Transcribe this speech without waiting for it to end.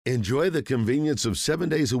Enjoy the convenience of 7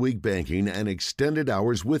 days a week banking and extended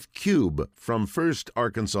hours with Cube from First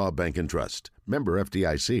Arkansas Bank and Trust. Member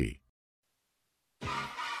FDIC.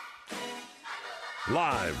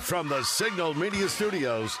 Live from the Signal Media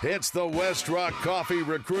Studios, it's the West Rock Coffee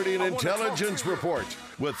Recruiting Intelligence Report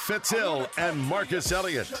with Fitz and Marcus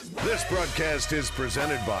Elliott. This broadcast is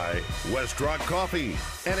presented by West Rock Coffee,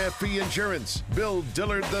 NFP Insurance, Bill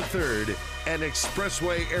Dillard III, and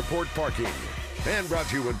Expressway Airport Parking. And brought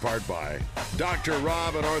to you in part by Dr.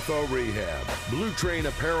 Rob and Ortho Rehab, Blue Train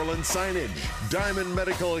Apparel and Signage, Diamond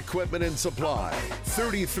Medical Equipment and Supply,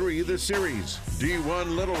 33 The Series,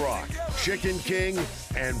 D1 Little Rock, Chicken King,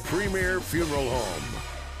 and Premier Funeral Home.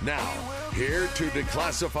 Now, here to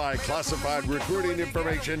declassify classified recruiting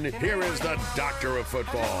information, here is the Doctor of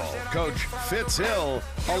Football, Coach Fitz Hill,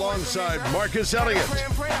 alongside Marcus Elliott.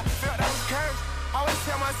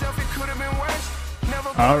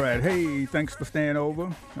 All right. Hey, thanks for staying over.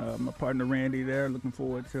 My partner Randy there. Looking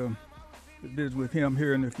forward to visit with him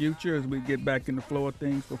here in the future as we get back in the flow of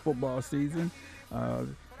things for football season.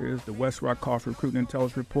 Here's the West Rock Coffee Recruiting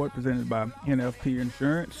Intelligence Report presented by NFP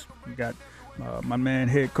Insurance. We got my man,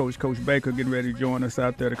 head coach, Coach Baker, getting ready to join us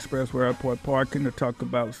out there at Expressway Airport Parking to talk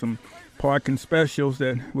about some parking specials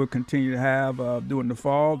that we'll continue to have during the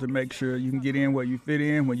fall to make sure you can get in where you fit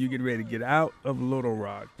in when you get ready to get out of Little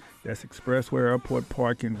Rock. That's Expressway Airport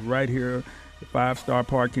Parking right here, the 5-star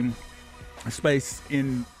parking space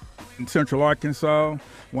in Central Arkansas.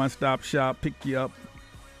 One-stop shop, pick you up.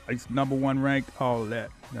 It's #1 ranked, all of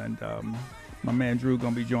that. And my man Drew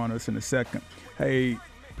going to be joining us in a second. Hey,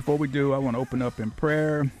 before we do, I want to open up in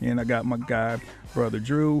prayer. And I got my guy, Brother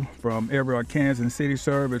Drew from Everett, Kansas City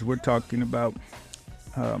Service. We're talking about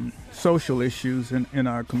social issues in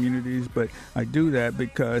our communities, but I do that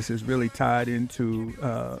because it's really tied into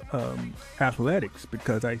athletics,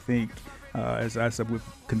 because I think as I said, we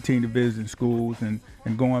continue to visit schools and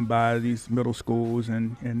going by these middle schools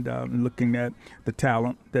and looking at the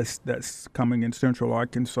talent that's coming in Central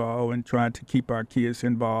Arkansas and trying to keep our kids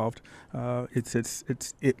involved.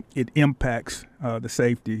 It impacts the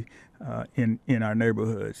safety in our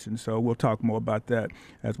neighborhoods, and so we'll talk more about that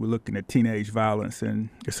as we're looking at teenage violence, and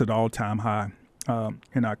it's at an all-time high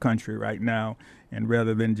in our country right now. And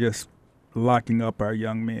rather than just locking up our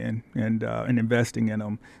young men and investing in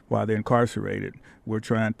them while they're incarcerated, we're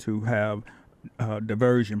trying to have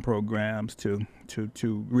diversion programs to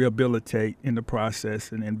rehabilitate in the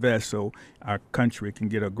process and invest so our country can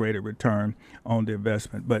get a greater return on the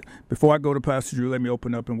investment. But before I go to Pastor Drew, let me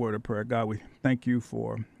open up in word of prayer. God, we thank you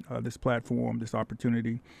for this platform, this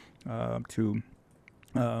opportunity to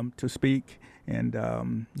speak and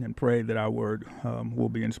pray that our word will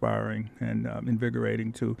be inspiring and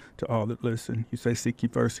invigorating to all that listen. You say, seek ye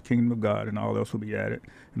first the kingdom of God, and all else will be added.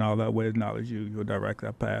 And all that way acknowledge you. You'll direct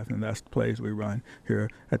our path. And that's the place we run here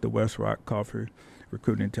at the West Rock Coffee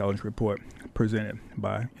Recruiting Intelligence Report presented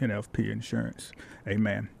by NFP Insurance.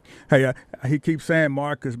 Amen. Hey, he keeps saying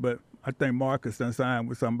Marcus, but I think Marcus done signed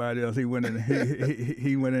with somebody else. He went in.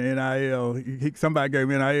 He went in NIL. Somebody gave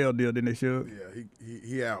him an NIL deal, didn't they? Sure.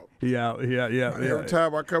 Yeah, he out. Yeah. Every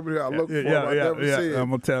time I come here, I look for him. I never see him. I'm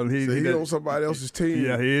gonna tell him he's on somebody else's team.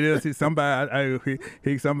 Yeah, he is.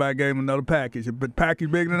 Somebody gave him another package, but package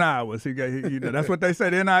bigger than ours. That's what they say.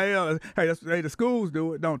 The NIL. Hey, the schools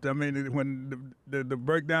do it, don't they? I mean, when the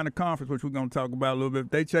breakdown the conference, which we're gonna talk about a little bit,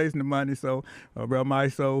 they chasing the money. So, Bro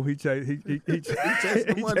Miso, he chasing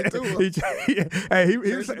the money too. He was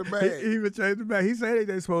chasing the bag. He said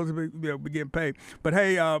they supposed to be getting paid. But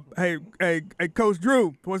hey, Coach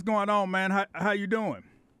Drew, what's going on, man? How you doing?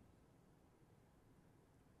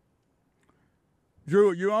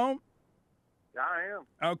 Drew, you on? Yeah, I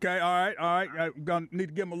am. Okay, all right. I'm gonna need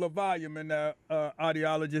to give him a little volume in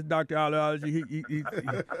audiologist, Dr. Audiology.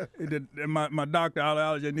 My Dr.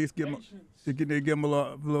 Audiology needs to give him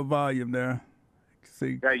a little volume there.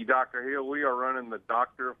 See. Hey, Dr. Hill, we are running the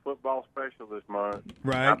Doctor of Football special this month.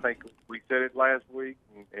 Right. I think we said it last week,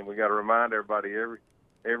 and we got to remind everybody every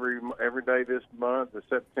day this month of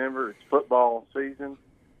September, it's football season.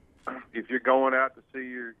 If you're going out to see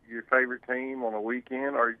your favorite team on a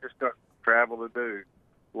weekend, or you just got travel to do,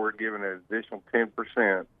 we're giving an additional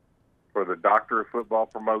 10% for the Doctor of Football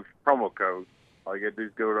promo code. All you got to do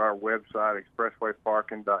is go to our website,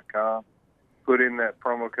 expresswayparking.com. Put in that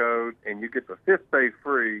promo code, and you get the 5th day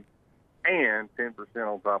free and 10%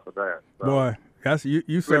 on top of that. So, boy, that's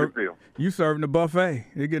you serving the buffet.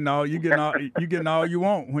 You're getting all you you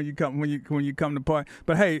want when you come to party.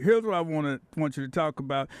 But hey, here's what I want you to talk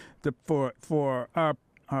about for our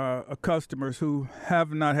customers who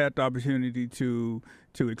have not had the opportunity to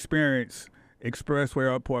experience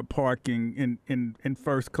expressway airport parking in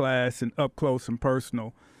first class and up close and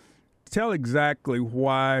personal. Tell exactly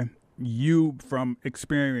why you, from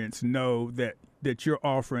experience, know that you're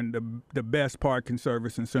offering the best parking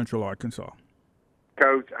service in Central Arkansas.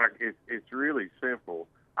 Coach, it's really simple.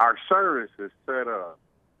 Our service is set up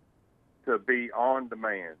to be on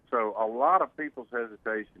demand. So a lot of people's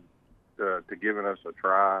hesitation to giving us a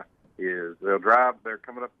try is they're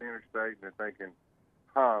coming up the interstate and they're thinking,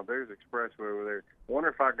 there's expressway over there. Wonder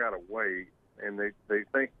if I got to wait. And they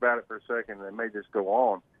think about it for a second and they may just go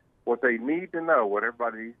on. What they need to know, what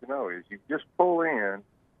everybody needs to know is you just pull in,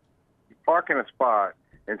 you park in a spot,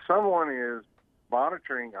 and someone is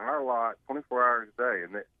monitoring our lot 24 hours a day.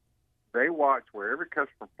 And they watch where every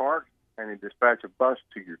customer parks and they dispatch a bus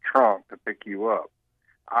to your trunk to pick you up.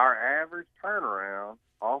 Our average turnaround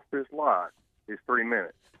off this lot is 3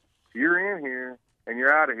 minutes. So you're in here and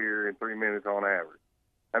you're out of here in 3 minutes on average.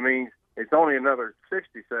 I mean, it's only another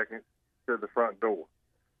 60 seconds to the front door.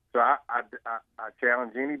 So I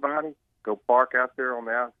challenge anybody, go park out there on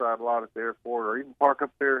the outside lot at the airport or even park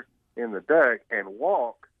up there in the deck and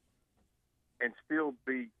walk and still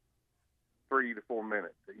be 3 to 4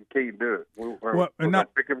 minutes. You can't do it. We're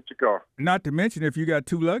not pick up at your car. Not to mention if you got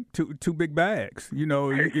two big bags. You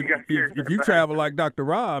know, if you travel like Dr.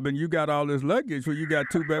 Rob and you got all this luggage, where you got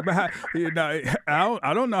two bags.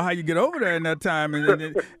 I don't know how you get over there in that time.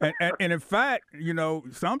 And in fact, you know,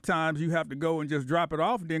 sometimes you have to go and just drop it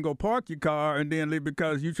off and then go park your car and then leave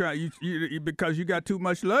because because you got too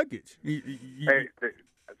much luggage. I've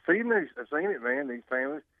seen it, man. These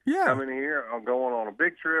families coming here, going on a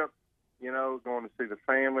big trip. You know, going to see the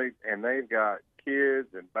family, and they've got kids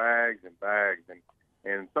and bags,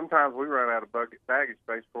 and sometimes we run out of baggage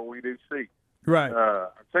space before we do seats. Right. I've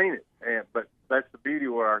seen it, but that's the beauty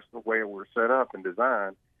of the way we're set up and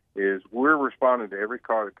designed is we're responding to every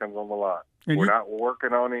car that comes on the lot. And we're not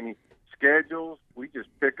working on any schedules. We just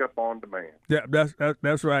pick up on demand. Yeah,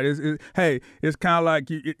 that's right. It's kind of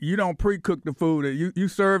like you don't pre-cook the food. You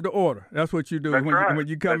serve the order. That's what you do. When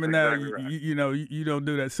you come in there, you know you don't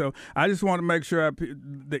do that. So I just want to make sure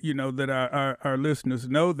that our listeners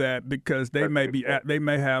know that because they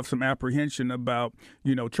may have some apprehension about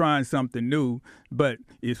trying something new. But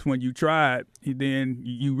it's when you try it, then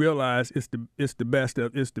you realize it's the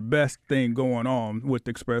best thing going on with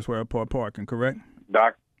the Expressway Airport parking. Correct,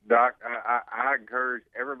 Doc, I encourage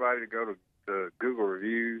everybody to go to Google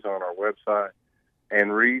reviews on our website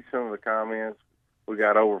and read some of the comments. We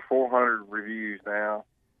got over 400 reviews now.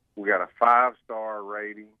 We got a 5-star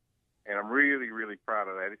rating, and I'm really, really proud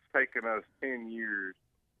of that. It's taken us 10 years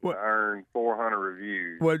to earn 400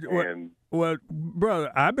 reviews. Well, brother,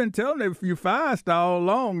 I've been telling you 5-star all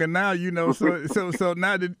along, and now so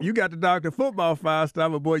now that you got the Dr. Football 5-star,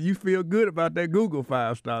 but boy, you feel good about that Google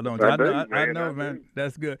 5-star, don't you? I know, man.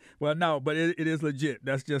 That's good. Well, no, but it is legit.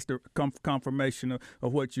 That's just a confirmation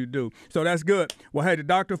of what you do. So that's good. Well, hey, the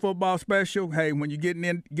Dr. Football special. Hey, when you're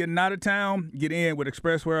getting out of town, get in with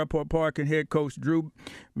Expressway Airport Parking head coach Drew.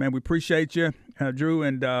 Man, we appreciate you, Drew,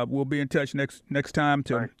 and we'll be in touch next time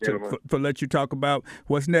to let you talk about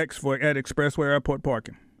what's next at Expressway Airport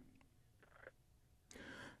parking.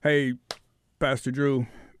 Hey, Pastor Drew,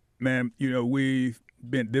 man, we've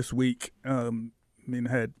been this week. I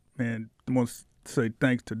want to say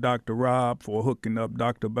thanks to Dr. Rob for hooking up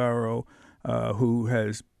Dr. Barrow, who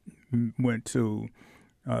has went to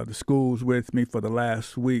the schools with me for the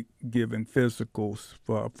last week, giving physicals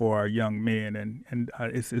for our young men, and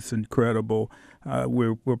it's incredible.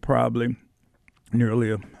 We're probably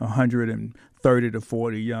nearly 130 to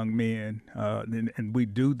 40 young men, and we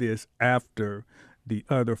do this after the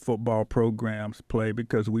other football programs play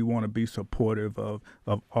because we want to be supportive of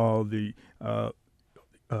all the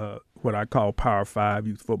what I call Power 5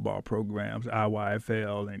 youth football programs,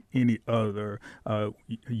 IYFL, and any other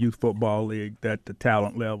youth football league that the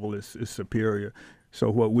talent level is superior. So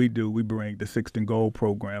what we do, we bring the Sixth and Gold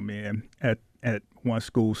program in at one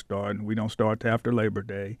school start, and we don't start till after Labor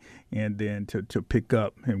Day, and then to pick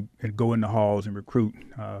up and go in the halls and recruit.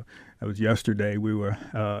 It was yesterday. We were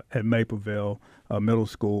at Mapleville Middle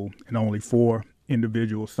School, and only 4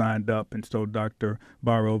 individuals signed up, and so Dr.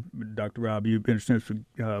 Barrow, Dr. Rob, you've been interested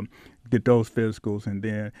to get those physicals, and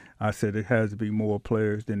then I said it has to be more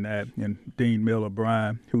players than that. And Dean Miller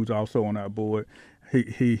Bryan, who's also on our board,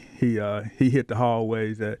 he hit the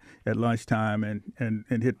hallways at lunchtime and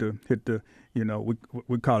hit the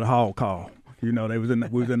we call it hall call. We was in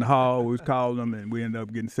the hall, we was calling them, and we ended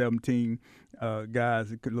up getting 17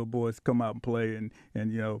 guys, little boys, come out and play, and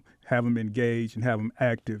have them engaged and have them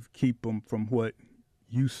active, keep them from what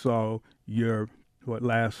you saw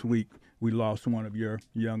last week we lost one of your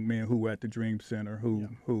young men who were at the Dream Center who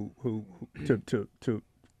to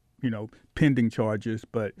pending charges,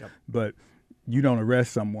 but you don't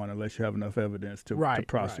arrest someone unless you have enough evidence to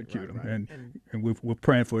prosecute him. And we're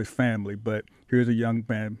praying for his family. But here's a young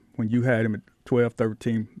man, when you had him at 12,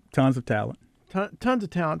 13, tons of talent. Tons of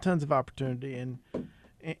talent, tons of opportunity.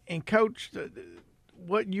 And Coach,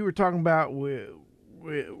 what you were talking about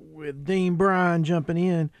with Dean Bryan jumping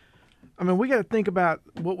in, I mean, we got to think about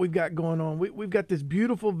what we've got going on. We've got this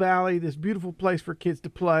beautiful valley, this beautiful place for kids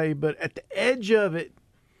to play, but at the edge of it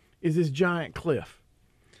is this giant cliff.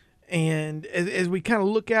 And as we kind of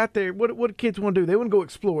look out there, what do kids want to do? They want to go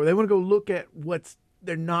explore. They want to go look at what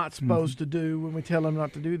they're not supposed to do when we tell them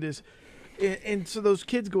not to do this. And so those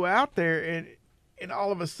kids go out there, and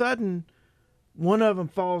all of a sudden, one of them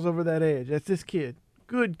falls over that edge. That's this kid.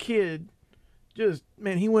 Good kid. Just,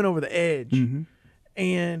 man, he went over the edge. Mm-hmm.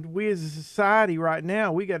 And we as a society right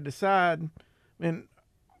now, we got to decide, man,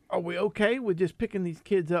 are we okay with just picking these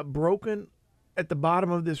kids up broken at the bottom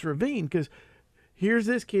of this ravine? Because here's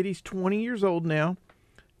this kid. He's 20 years old now,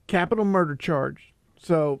 capital murder charge.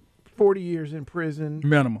 So 40 years in prison.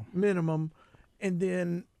 Minimum. And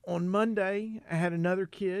then on Monday, I had another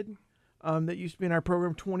kid that used to be in our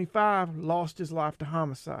program, 25, lost his life to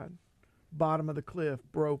homicide. Bottom of the cliff,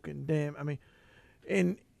 broken. Damn. I mean,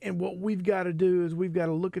 and what we've got to do is we've got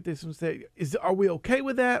to look at this and say, are we okay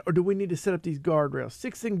with that, or do we need to set up these guardrails?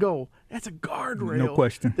 6th and goal. That's a guardrail. No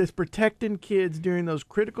question. That's protecting kids during those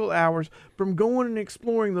critical hours from going and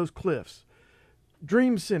exploring those cliffs.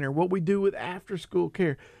 Dream Center, what we do with after-school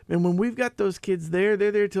care. And when we've got those kids there,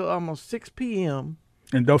 they're there till almost 6 p.m.,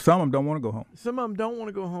 and though some of them don't want to go home. Some of them don't want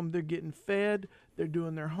to go home. They're getting fed. They're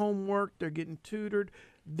doing their homework. They're getting tutored.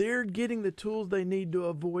 They're getting the tools they need to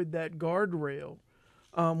avoid that guardrail.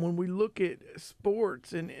 When we look at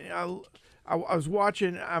sports, and I was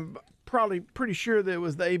watching, I'm probably pretty sure that it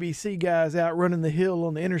was the ABC guys out running the hill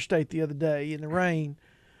on the interstate the other day in the rain.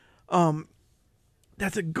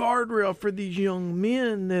 That's a guardrail for these young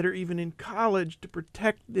men that are even in college to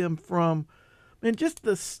protect them from, and just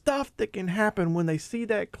the stuff that can happen when they see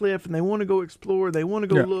that cliff and they want to go explore, they want to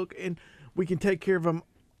go look, and we can take care of them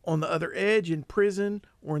on the other edge in prison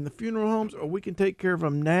or in the funeral homes, or we can take care of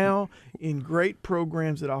them now in great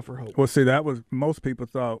programs that offer hope. Well, see, that was, most people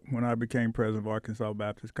thought when I became president of Arkansas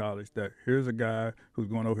Baptist College that here's a guy who's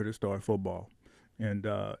going over here to start football. And,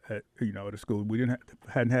 at the school, we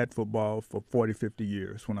hadn't had football for 40, 50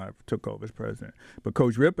 years when I took over as president. But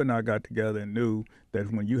Coach Rip and I got together and knew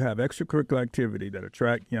that when you have extracurricular activity that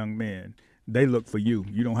attract young men, they look for you.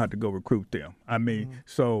 You don't have to go recruit them. I mean,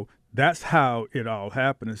 so that's how it all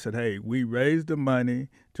happened. And said, hey, we raised the money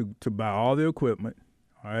to buy all the equipment,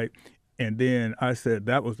 all right? And then I said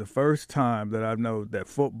that was the first time that I know that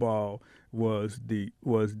football was the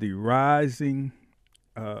rising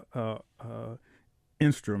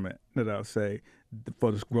instrument that I'll say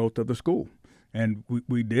for the growth of the school. And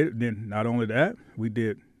we did it. Then not only that, we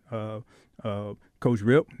did Coach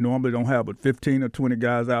Rip normally don't have but 15 or 20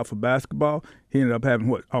 guys out for basketball. He ended up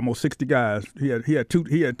having almost 60 guys. He had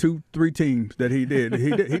 3 teams that he did. He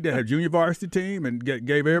did have a junior varsity team and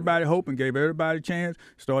gave everybody hope and gave everybody a chance.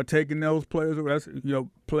 Started taking those players,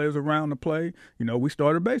 players around to play. We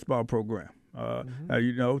started a baseball program. To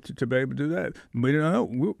be able to do that. We didn't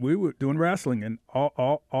know. We were doing wrestling and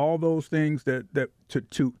all those things that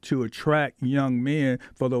to attract young men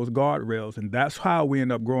for those guardrails. And that's how we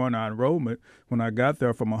ended up growing our enrollment when I got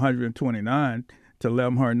there from 129 to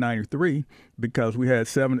 1,193, because we had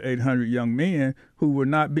 700 to 800 young men who were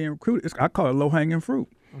not being recruited. I call it low-hanging fruit.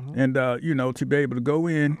 And, to be able to go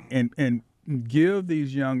in and give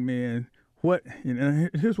these young men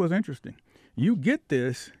here's what's interesting. You get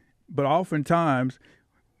this, but oftentimes,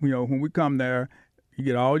 when we come there, you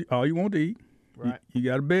get all you want to eat. Right. You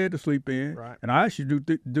got a bed to sleep in. Right. And I ask you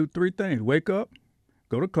to do 3 things. Wake up,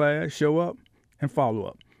 go to class, show up, and follow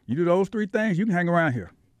up. You do those 3 things, you can hang around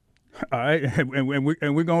here. All right? And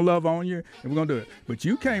we're going to love on you, and we're going to do it. But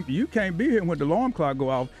you can't be here when the alarm clock go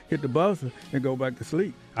off, hit the buzzer, and go back to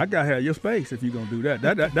sleep. I got to have your space if you're going to do that.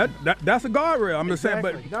 That's a guardrail. I'm just saying.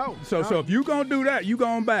 But so if you're going to do that, you're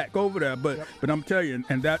going back over there. But I'm telling you,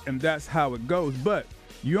 and that's how it goes. But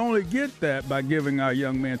you only get that by giving our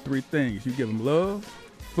young men 3 things. You give them love,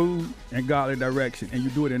 food, and godly direction, and you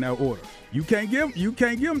do it in that order. You can't give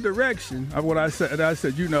them direction. What I said,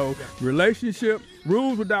 relationship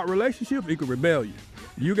rules without relationship equal rebellion.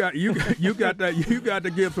 You got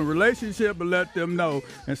to give some relationship and let them know.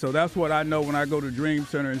 And so that's what I know when I go to Dream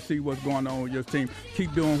Center and see what's going on with your team.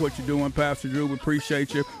 Keep doing what you're doing, Pastor Drew. We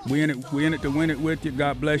appreciate you. We in it to win it with you.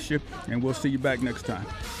 God bless you, and we'll see you back next time.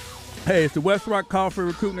 Hey, it's the West Rock Coffee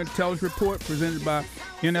Recruiting Intelligence Report presented by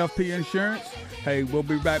NFP Insurance. Hey, we'll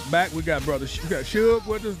be back. We got we got Suge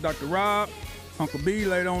with us, Dr. Rob, Uncle B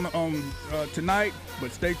later on tonight.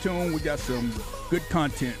 But stay tuned. We got some good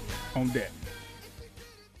content on deck.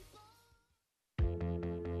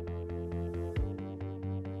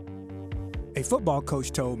 A football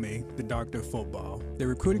coach told me, the doctor of football, the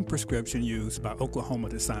recruiting prescription used by Oklahoma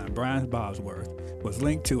to sign Brian Bosworth was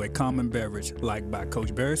linked to a common beverage liked by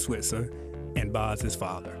Coach Barry Switzer and Bos's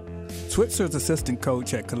father. Switzer's assistant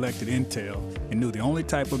coach had collected intel and knew the only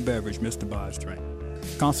type of beverage Mr. Bos drank.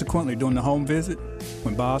 Consequently, during the home visit,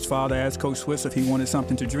 when Bos's father asked Coach Switzer if he wanted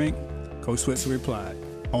something to drink, Coach Switzer replied,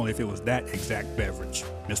 only if it was that exact beverage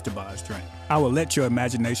Mr. Bos drank. I will let your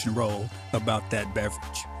imagination roll about that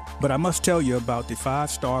beverage. But I must tell you about the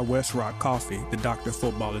 5-star West Rock coffee the Doctor of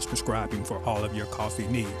Football is prescribing for all of your coffee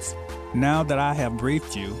needs. Now that I have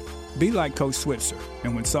briefed you, be like Coach Switzer,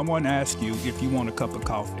 and when someone asks you if you want a cup of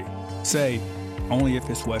coffee, say, only if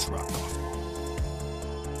it's West Rock coffee.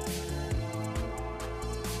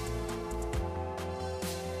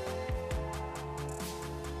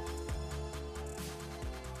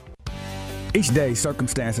 Each day,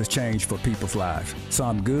 circumstances change for people's lives.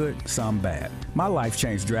 Some good, some bad. My life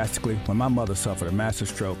changed drastically when my mother suffered a massive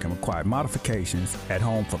stroke and required modifications at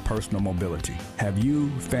home for personal mobility. Have you,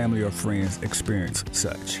 family, or friends experienced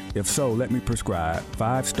such? If so, let me prescribe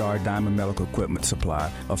 5-star Diamond Medical Equipment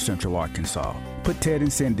Supply of Central Arkansas. Put Ted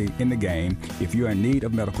and Cindy in the game if you're in need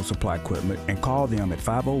of medical supply equipment and call them at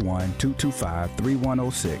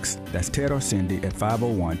 501-225-3106. That's Ted or Cindy at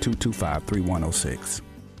 501-225-3106.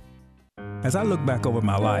 As I look back over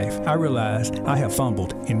my life, I realize I have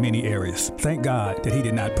fumbled in many areas. Thank God that he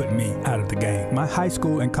did not put me out of the game. My high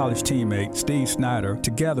school and college teammate, Steve Snyder,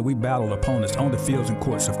 together we battled opponents on the fields and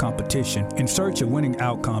courts of competition in search of winning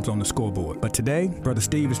outcomes on the scoreboard. But today, Brother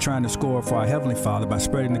Steve is trying to score for our Heavenly Father by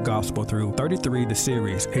spreading the gospel through 33 The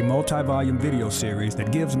Series, a multi-volume video series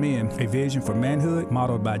that gives men a vision for manhood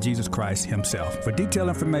modeled by Jesus Christ himself. For detailed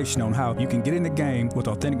information on how you can get in the game with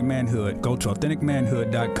authentic manhood, go to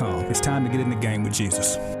authenticmanhood.com. It's time to get in the game with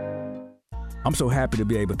Jesus. I'm so happy to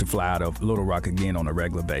be able to fly out of Little Rock again on a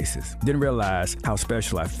regular basis. Didn't realize how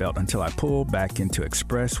special I felt until I pulled back into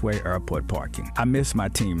Expressway Airport parking. I miss my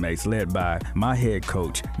teammates led by my head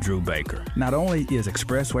coach, Drew Baker. Not only is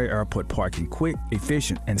Expressway Airport parking quick,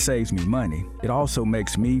 efficient, and saves me money, it also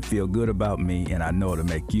makes me feel good about me, and I know it'll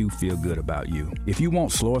make you feel good about you. If you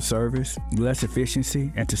want slower service, less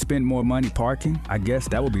efficiency, and to spend more money parking, I guess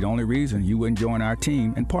that would be the only reason you wouldn't join our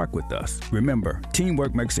team and park with us. Remember,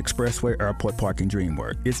 teamwork makes Expressway Airport parking dream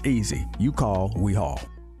work. It's easy. You call, we haul.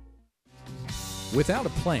 Without a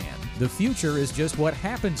plan, the future is just what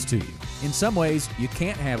happens to you. In some ways, you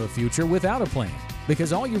can't have a future without a plan,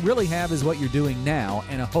 because all you really have is what you're doing now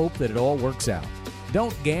and a hope that it all works out.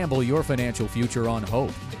 Don't gamble your financial future on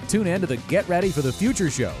hope. Tune in to the Get Ready for the Future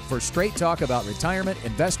show for straight talk about retirement,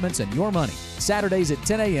 investments, and your money. Saturdays at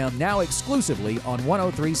 10 a.m., now exclusively on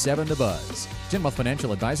 103.7 The Buzz. Genwealth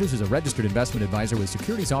Financial Advisors is a registered investment advisor with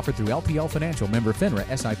securities offered through LPL Financial, member FINRA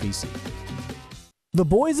SIPC. The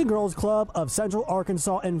Boys and Girls Club of Central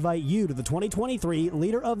Arkansas invite you to the 2023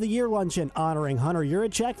 Leader of the Year Luncheon honoring Hunter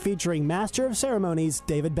Yurichek featuring Master of Ceremonies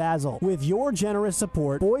David Basil. With your generous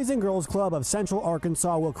support, Boys and Girls Club of Central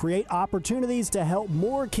Arkansas will create opportunities to help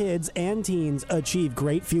more kids and teens achieve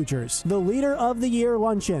great futures. The Leader of the Year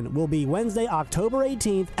Luncheon will be Wednesday, October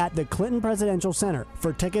 18th at the Clinton Presidential Center.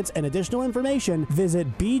 For tickets and additional information, visit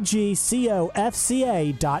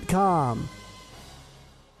bgcofca.com.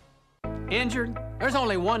 Injured? There's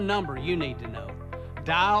only one number you need to know.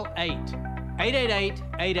 Dial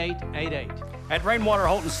 888-8888. At Rainwater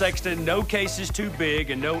Holton Sexton, no case is too big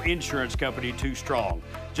and no insurance company too strong.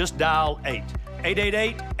 Just dial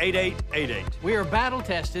 888-8888. We are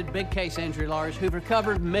battle-tested, big case injury lawyers who've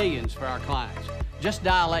recovered millions for our clients. Just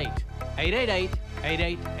dial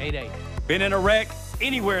 888-8888. Been in a wreck?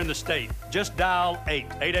 Anywhere in the state. Just dial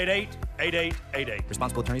 888-8888.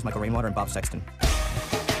 Responsible attorneys Michael Rainwater and Bob Sexton.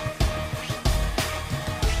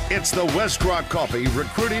 It's the West Rock Coffee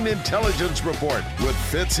Recruiting Intelligence Report with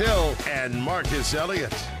Fitz and Marcus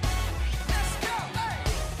Elliott.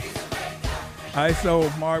 All right, so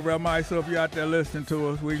Mark, so if you're out there listening to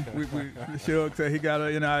us, we Shug said he got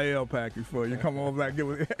an NIL package for you. Come on back, give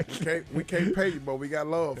it. We can't pay you, but we got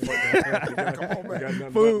love for you. Come on back.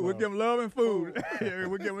 Food, we give him love and food. He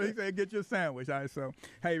said get your sandwich. All right, so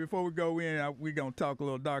hey, before we go in, we're gonna talk a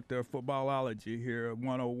little Doctor of Footballology here at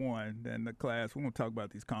 101 in the class. We're gonna talk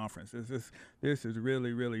about these conferences. This is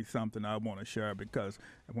really something I want to share because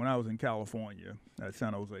when I was in California at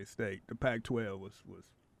San Jose State, the Pac-12 was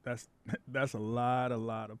that's a lot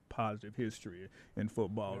of positive history in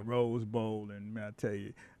football. Yeah. Rose Bowl, and man, I tell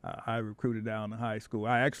you, I recruited down in high school.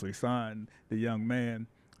 I actually signed the young man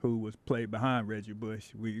who was played behind Reggie Bush.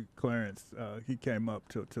 Clarence, he came up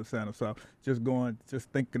to Santa. So just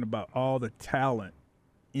thinking about all the talent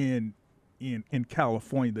in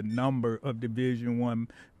California, the number of Division I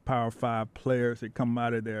Power 5 players that come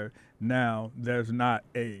out of there now. There's not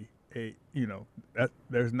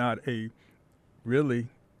really.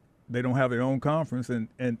 They don't have their own conference, and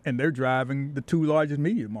they're driving the two largest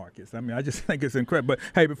media markets. I mean, I just think it's incredible. But,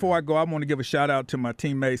 hey, before I go, I want to give a shout-out to my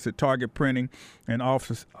teammates at Target Printing and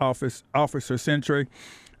Officer Century.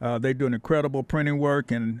 They do an incredible printing work,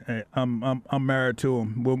 and I'm married to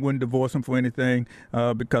them. Wouldn't divorce them for anything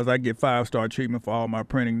because I get 5-star treatment for all my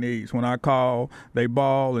printing needs. When I call, they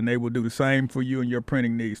ball, and they will do the same for you and your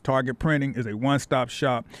printing needs. Target Printing is a one-stop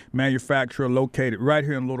shop manufacturer located right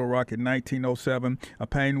here in Little Rock at 1907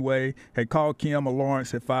 Payne Way. Hey, call Kim or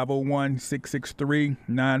Lawrence at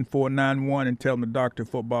 501-663-9491 and tell them the doctor of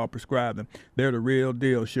football prescribed them. They're the real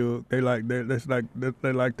deal, Suge. They like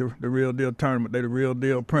the real deal tournament. They're the real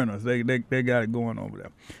deal printers. They got it going over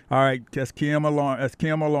there. All right, that's Kim or Lawrence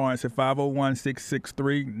at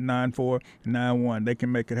 501-663-9491. They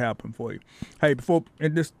can make it happen for you. Hey, before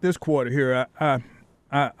in this quarter here,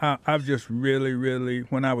 I've just really,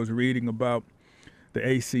 when I was reading about the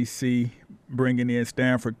ACC bringing in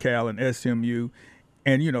Stanford, Cal, and SMU,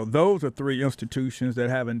 and those are three institutions that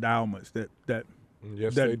have endowments that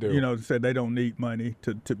yes, they do. Said they don't need money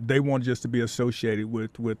they want just to be associated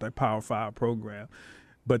with a Power 5 program.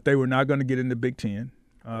 But they were not going to get in the Big Ten,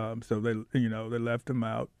 so they left them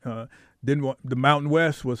out. Didn't want the Mountain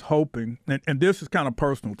West was hoping, and this is kind of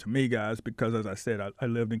personal to me, guys, because as I said, I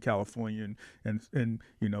lived in California and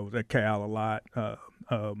was at Cal a lot,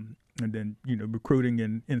 and then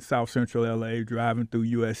recruiting in South Central LA, driving through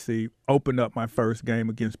USC, opened up my first game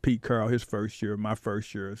against Pete Carroll, his first year, my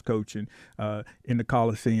first year as coaching in the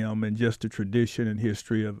Coliseum, and just the tradition and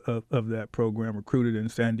history of that program. Recruited in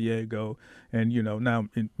San Diego, and now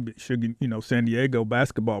in San Diego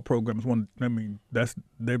basketball program is one. I mean,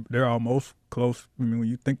 they're almost close. I mean, when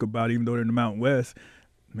you think about it, even though they're in the Mountain West,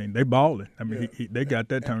 I mean they balling. I mean they got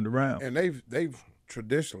that turned around, and they've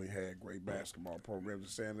traditionally had great basketball programs in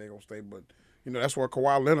San Diego State, but that's where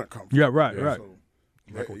Kawhi Leonard comes from. Yeah, right. So,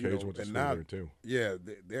 Michael Cage went to school there too. Yeah,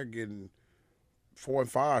 they're getting 4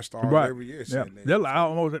 and 5 stars every year. Yeah,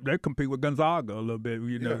 they compete with Gonzaga a little bit.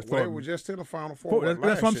 They were just in the Final Four.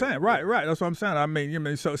 That's what I'm saying. Right. That's what I'm saying. I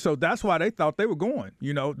mean, so that's why they thought they were going.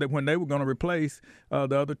 That when they were going to replace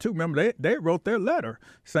the other two. Remember, they wrote their letter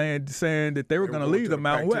saying that they were going to leave the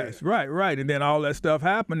Mountain West. Right. And then all that stuff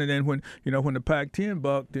happened, and then when the Pac-10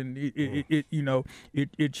 bucked, and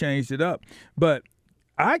it changed it up. But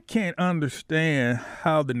I can't understand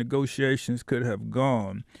how the negotiations could have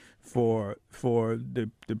gone for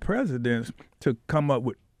the presidents to come up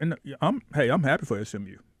with. And I'm happy for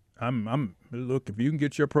SMU. Look, if you can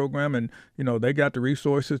get your program, and they got the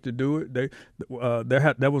resources to do it. There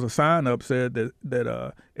was a sign up said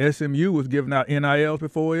that SMU was giving out NILs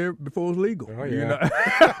before it was legal. Oh yeah.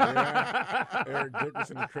 Eric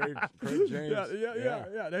Dickerson and Craig James.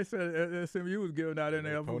 Yeah. They said SMU was giving out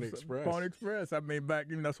NILs. Pony Express. I mean, back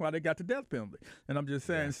that's why they got the death penalty. And I'm just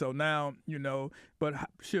saying. Yeah. So now but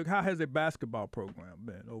Suge, how has their basketball program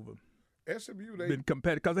been over? SMU been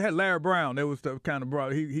competitive because they had Larry Brown. They was the kind of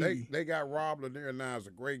broad. They got Rob Lanier now is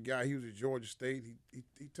a great guy. He was at Georgia State.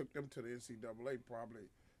 He took them to the NCAA probably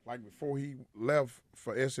like before he left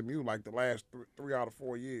for SMU, like the last 3 out of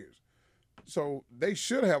 4 years. So they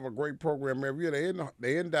should have a great program every year.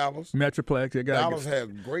 They're in Dallas. Metroplex. Dallas has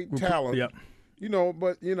great talent. Yep.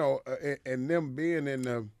 But and them being in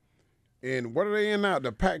the. And what are they in now?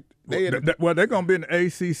 The Pac. They're going to be in the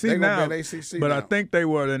ACC now. But I think they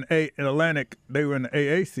were in Atlantic. They were in the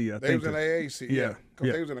AAC. They was in the AAC. Yeah.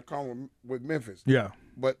 Because they was in the common with Memphis. Yeah.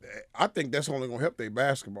 But I think that's only going to help their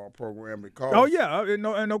basketball program because. Oh yeah,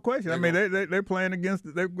 no question. I mean they're playing against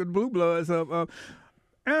the Blue Bloods.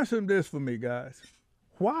 Answer this for me, guys.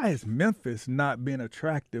 Why has Memphis not been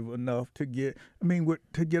attractive enough to get?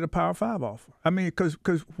 To get a Power 5 offer? I mean, because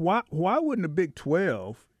why wouldn't the Big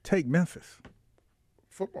 12 take Memphis?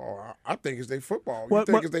 Football. I think it's their football. You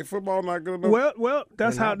think it's their football not good enough? Well,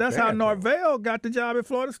 that's how Norvell got the job at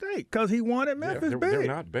Florida State because he wanted Memphis big. They're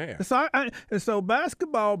not bad. So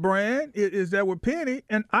basketball brand is there with Penny,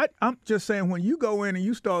 and I'm just saying when you go in and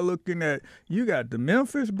you start looking at, you got the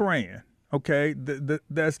Memphis brand. Okay,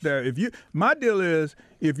 that's there. Yeah. My deal is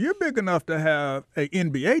if you're big enough to have an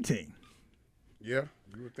NBA team. Yeah.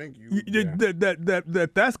 You would think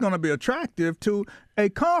that's going to be attractive to a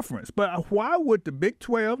conference. But why would the Big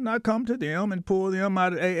 12 not come to them and pull them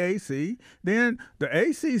out of AAC? Then the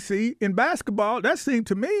ACC in basketball, that seemed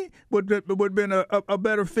to me would have been a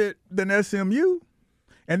better fit than SMU.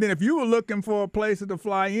 And then if you were looking for a place to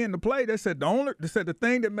fly in to play, they said the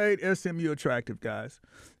thing that made SMU attractive, guys,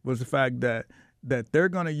 was the fact that they're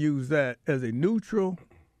going to use that as a neutral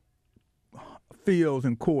fields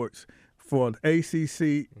and courts for the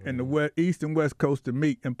ACC and the East and West Coast to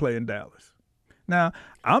meet and play in Dallas. Now,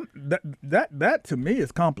 that to me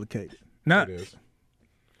is complicated. It is.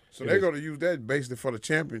 So they're going to use that basically for the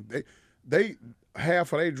champion. They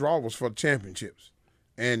half of their draw was for the championships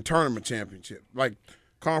and tournament championships, like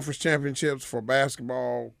conference championships for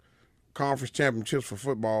basketball, conference championships for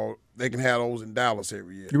football. They can have those in Dallas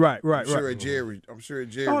every year. Right. I'm sure at Jerry's.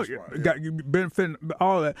 Got you benefiting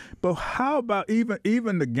all that. But how about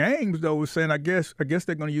even the games though? Was saying I guess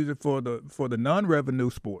they're going to use it for the non-revenue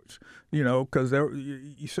sports. Because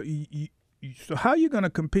so how are you going to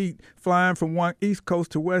compete flying from one East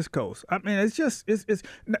Coast to West Coast? I mean, it's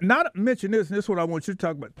not mention this. And this is what I want you to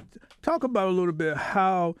talk about. Talk about a little bit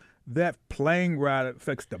how that plane ride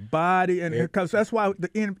affects the body, and because that's why the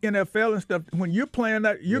NFL and stuff, when you're playing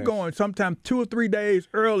that, you're going sometimes 2 or 3 days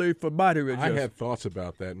early for body adjustment. I had thoughts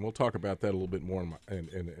about that, and we'll talk about that a little bit more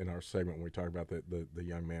in our segment when we talk about the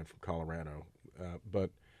young man from Colorado.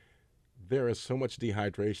 But there is so much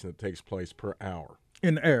dehydration that takes place per hour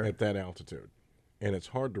in the air at that altitude. And it's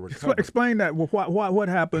hard to recover. Explain that. What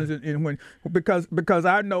happens because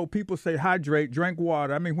I know people say hydrate, drink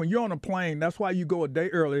water. I mean, when you're on a plane, that's why you go a day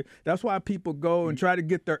early. That's why people go and try to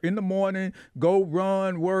get there in the morning, go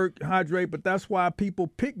run, work, hydrate. But that's why people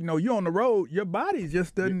pick. You're on the road. Your body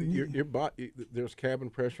just doesn't. Your body. There's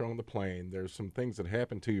cabin pressure on the plane. There's some things that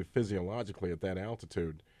happen to you physiologically at that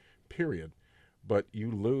altitude, period. But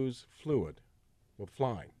you lose fluid with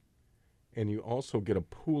flying. And you also get a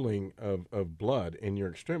pooling of blood in your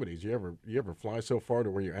extremities. You ever fly so far to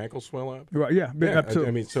where your ankles swell up? Right. Yeah. Absolutely.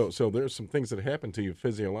 I mean, so there's some things that happen to you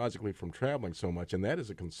physiologically from traveling so much, and that is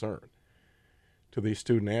a concern to these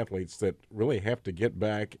student athletes that really have to get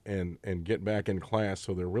back and get back in class.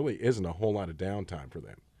 So there really isn't a whole lot of downtime for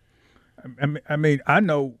them. I mean, I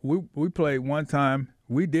know we played one time.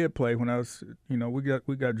 We did play when I was,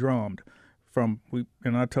 we got drummed. And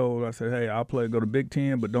I said, hey, I'll go to Big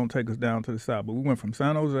Ten, but don't take us down to the South. But we went from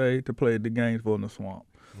San Jose to play at the Gainesville in the Swamp.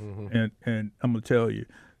 Mm-hmm. And I'm gonna tell you,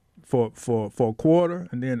 for a quarter,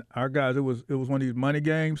 and then our guys, it was one of these money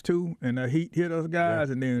games too, and the heat hit us guys,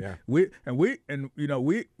 and then we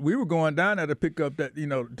were going down there to pick up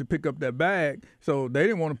that bag, so they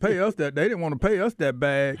didn't want to pay us that. They didn't want to pay us that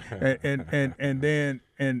bag,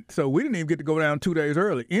 and so we didn't even get to go down 2 days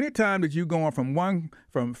early. Anytime that you going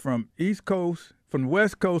from East Coast, from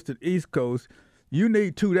West Coast to East Coast, you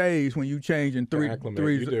need 2 days when you change in three time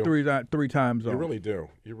zones. You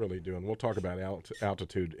really do. And we'll talk about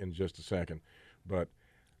altitude in just a second. But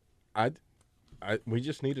we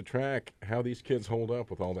just need to track how these kids hold up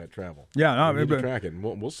with all that travel. Yeah, we need to track it, and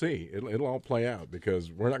we'll see. It'll all play out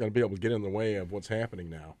because we're not going to be able to get in the way of what's happening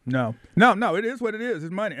now. No. It is what it is.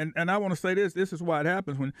 It's money, and I want to say this. This is why it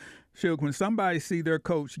happens when somebody see their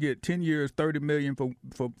coach get 10 years, $30 million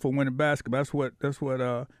for winning basketball. That's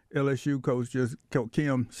what LSU coach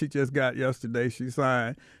Kim she just got yesterday. She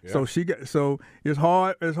signed, so it's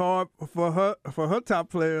hard for her top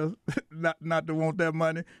players not to want that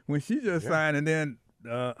money when she just signed, and then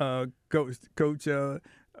coach the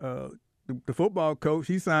football coach,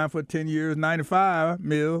 he signed for 10 years, $95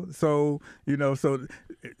 million. So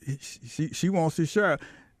she wants his share.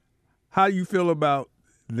 How do you feel about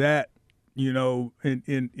that?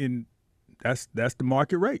 In that's the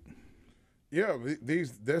market rate. Yeah,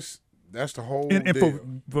 that's the whole and deal.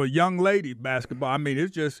 For young lady basketball, I mean,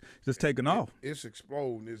 it's just taking off. It's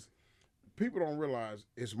exploding. People don't realize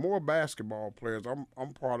it's more basketball players.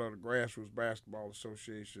 I'm part of the Grassroots Basketball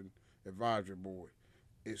Association Advisory Board.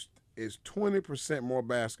 It's 20% more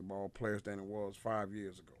basketball players than it was 5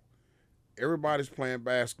 years ago. Everybody's playing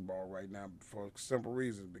basketball right now for simple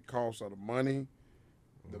reasons, because of the money,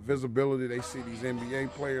 the visibility they see these NBA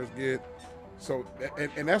players get. So,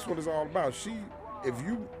 and that's what it's all about. She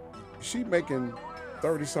making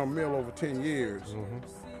 30-something mil over 10 years. Mm-hmm.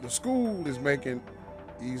 The school is making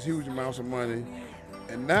these huge amounts of money,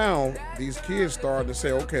 And now these kids starting to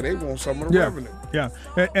say, okay, they want some of the revenue. Yeah,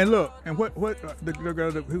 and look, and what the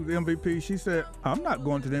girl who's the MVP, she said, I'm not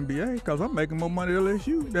going to the NBA because I'm making more money at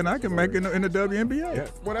LSU than I can make in the WNBA. Yeah.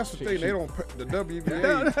 Well, that's the thing. They don't pay, the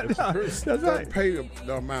WNBA doesn't pay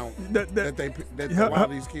the amount that a lot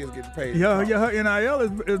of these kids get paid. Yeah, her NIL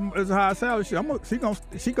is a high salary. She gonna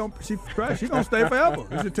stay forever.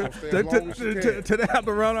 Till they have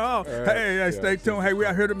to run her off. Hey, stay tuned. Hey, we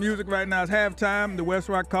out here the music right now. It's halftime. The West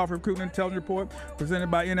Rock Coffee Recruiting Intelligence Report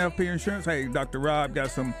presented by NFP Insurance. Hey, Dr. Rob got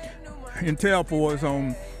some intel for us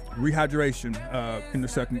on rehydration in the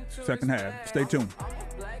second half. Stay tuned.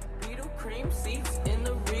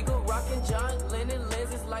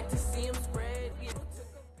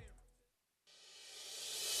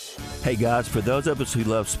 Hey guys, for those of us who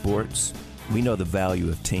love sports, we know the value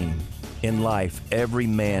of team. In life, every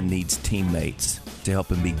man needs teammates to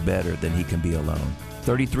help him be better than he can be alone.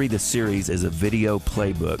 33 The Series is a video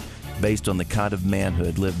playbook based on the kind of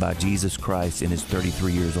manhood lived by Jesus Christ in his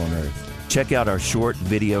 33 years on earth. Check out our short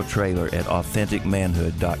video trailer at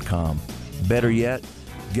authenticmanhood.com. Better yet,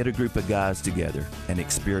 get a group of guys together and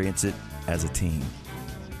experience it as a team.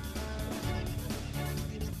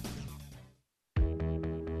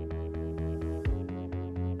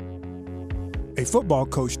 A football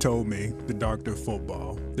coach told me, the doctor of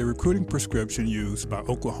football, the recruiting prescription used by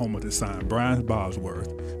Oklahoma to sign Brian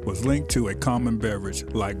Bosworth was linked to a common beverage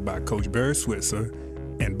liked by Coach Barry Switzer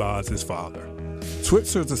and Boz's father.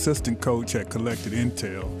 Switzer's assistant coach had collected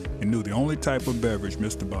intel and knew the only type of beverage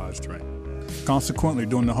Mr. Boz drank. Consequently,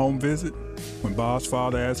 during the home visit, when Boz's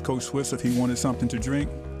father asked Coach Switzer if he wanted something to drink,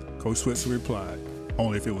 Coach Switzer replied,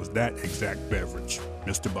 only if it was that exact beverage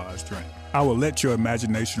Mr. Boz drank. I will let your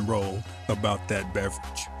imagination roll about that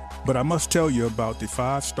beverage. But I must tell you about the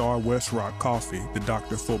 5-star West Rock coffee the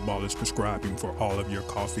Dr. Football is prescribing for all of your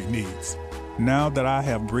coffee needs. Now that I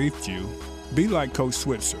have briefed you, be like Coach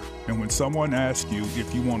Switzer, and when someone asks you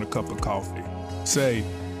if you want a cup of coffee, say,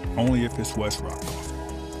 only if it's West Rock coffee.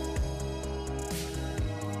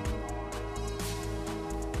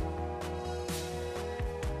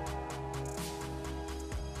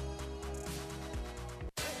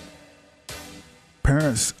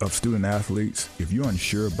 Parents of student athletes, if you're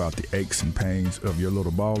unsure about the aches and pains of your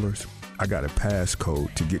little ballers, I got a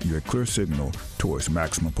passcode to get you a clear signal towards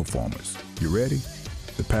maximum performance. You ready?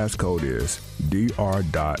 The passcode is DR.ROB.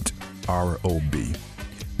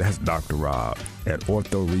 That's Dr. Rob at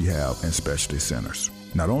Ortho Rehab and Specialty Centers.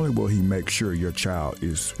 Not only will he make sure your child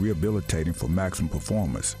is rehabilitating for maximum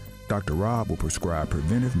performance, Dr. Rob will prescribe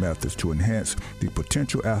preventive methods to enhance the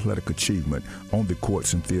potential athletic achievement on the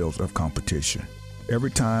courts and fields of competition.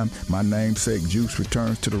 Every time my namesake Juice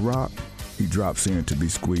returns to the Rock, he drops in to be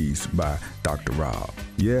squeezed by Dr. Rob.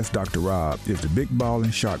 Yes, Dr. Rob is the big ball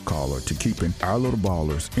and shot caller to keeping our little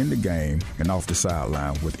ballers in the game and off the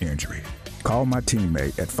sideline with injury. Call my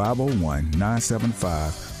teammate at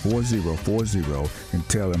 501-975-4040 and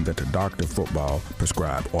tell him that the Dr. Football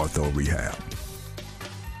prescribed Ortho Rehab.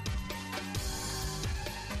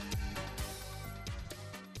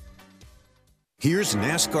 Here's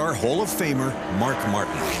NASCAR Hall of Famer Mark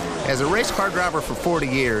Martin. As a race car driver for 40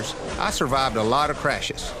 years, I survived a lot of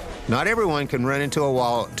crashes. Not everyone can run into a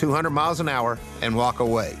wall at 200 miles an hour and walk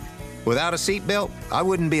away. Without a seatbelt, I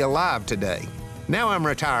wouldn't be alive today. Now I'm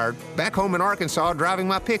retired, back home in Arkansas driving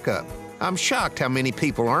my pickup. I'm shocked how many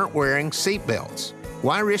people aren't wearing seatbelts.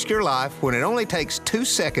 Why risk your life when it only takes 2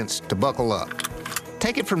 seconds to buckle up?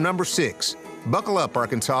 Take it from number 6. Buckle up,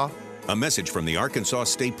 Arkansas. A message from the Arkansas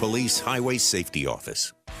State Police Highway Safety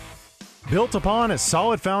Office. Built upon a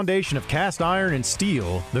solid foundation of cast iron and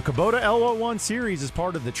steel, the Kubota LO1 series is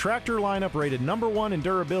part of the tractor lineup rated #1 in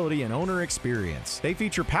durability and owner experience. They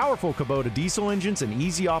feature powerful Kubota diesel engines and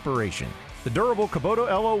easy operation. The durable Kubota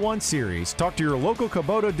LO1 series. Talk to your local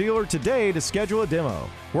Kubota dealer today to schedule a demo.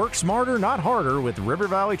 Work smarter, not harder with River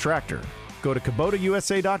Valley Tractor. Go to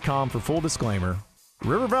KubotaUSA.com for full disclaimer.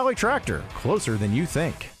 River Valley Tractor, closer than you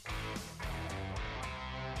think.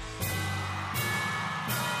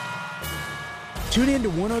 Tune in to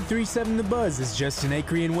 103.7 The Buzz as Justin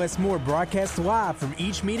Acree and Wes Moore broadcast live from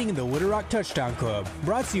each meeting of the Little Rock Touchdown Club,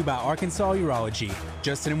 brought to you by Arkansas Urology.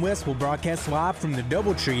 Justin and Wes will broadcast live from the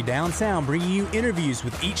Doubletree downtown, bringing you interviews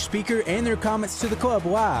with each speaker and their comments to the club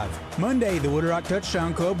live. Monday, the Little Rock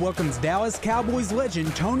Touchdown Club welcomes Dallas Cowboys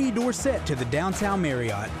legend Tony Dorsett to the downtown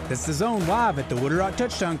Marriott. That's The Zone live at the Little Rock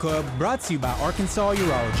Touchdown Club, brought to you by Arkansas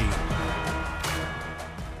Urology.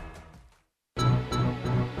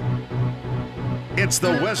 It's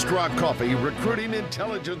the West Rock Coffee Recruiting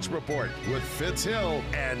Intelligence Report with Fitz Hill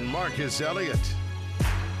and Marcus Elliott.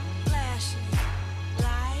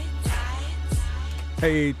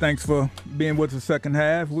 Hey, thanks for being with the second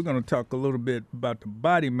half. We're going to talk a little bit about the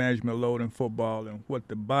body management load in football and what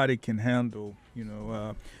the body can handle.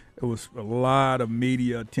 It was a lot of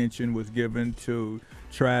media attention was given to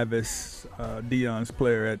Travis, Deion's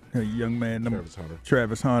player, at a young man,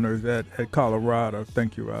 Travis Hunter at Colorado.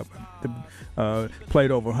 Thank you, Rob. Played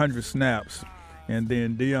over 100 snaps. And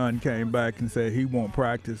then Deion came back and said he won't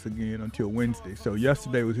practice again until Wednesday. So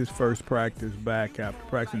yesterday was his first practice back after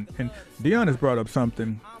practice. And Deion has brought up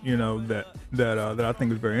something, that I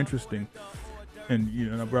think is very interesting.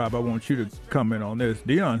 And, Rob, I want you to comment on this.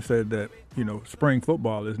 Deion said that, spring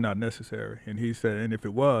football is not necessary. And he said, and if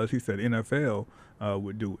it was, he said NFL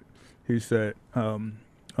would do it. He said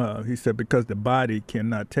because the body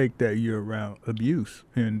cannot take that year-round abuse.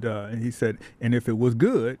 And he said, and if it was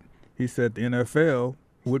good, he said the NFL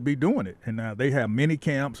would be doing it. And now they have mini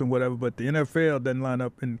camps and whatever, but the NFL doesn't line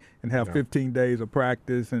up and have 15 days of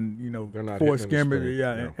practice and, four scrimmage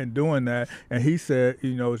and doing that. And he said,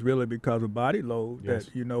 it's really because of body load that,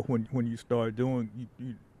 when you start doing,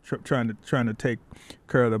 trying to take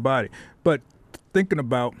care of the body. But thinking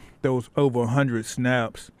about those over 100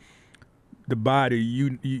 snaps, the body,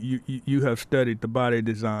 you have studied the body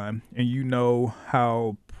design, and you know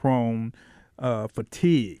how prone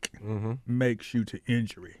fatigue makes you to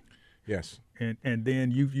injury. Yes. And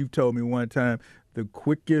then you've told me one time the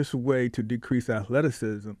quickest way to decrease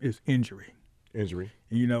athleticism is injury.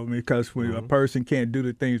 Because when a person can't do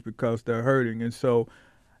the things because they're hurting. And so,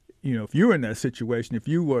 if you're in that situation, if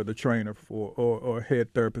you were the trainer for or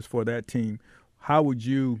head therapist for that team, how would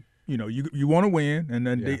you, you want to win, and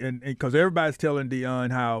then and because everybody's telling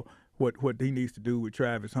Deion how what he needs to do with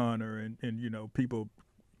Travis Hunter, and people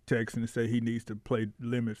text and say he needs to play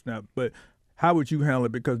limits now. But how would you handle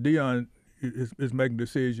it? Because Deion is making a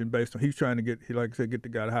decision based on he's trying to get the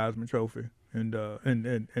guy the Heisman Trophy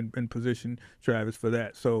and position Travis for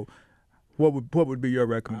that. So what would be your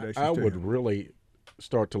recommendation? I would really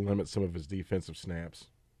start to limit some of his defensive snaps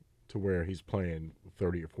to where he's playing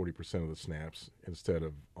 30 or 40% of the snaps instead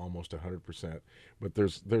of almost 100%. But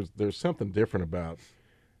there's something different about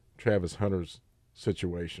Travis Hunter's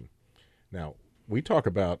situation. Now, we talk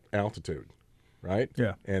about altitude, right?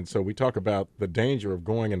 Yeah. And so we talk about the danger of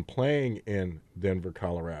going and playing in Denver,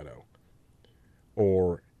 Colorado,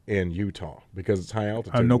 or in Utah because it's high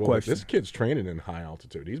altitude. No question. This kid's training in high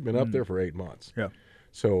altitude. He's been up there for 8 months. Yeah.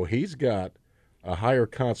 So he's got a higher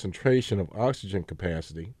concentration of oxygen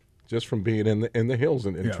capacity just from being in the hills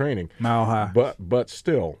and training. Mile high. But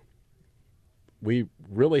still, we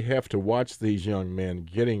really have to watch these young men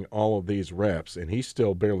getting all of these reps, and he's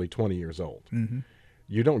still barely 20 years old. Mm-hmm.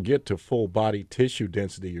 You don't get to full body tissue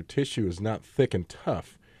density. Your tissue is not thick and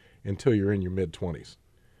tough until you're in your mid-20s.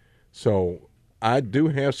 So I do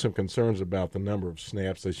have some concerns about the number of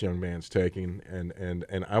snaps this young man's taking,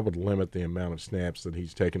 and I would limit the amount of snaps that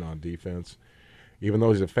he's taking on defense. Even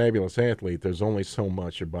though he's a fabulous athlete, there's only so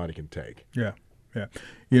much your body can take. Yeah.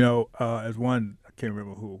 As one, I can't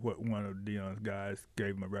remember what one of Deion's guys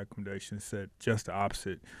gave him a recommendation, said just the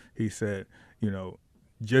opposite. He said,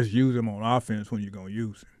 just use him on offense when you're going to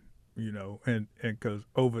use him, and because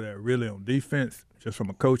over there really on defense, just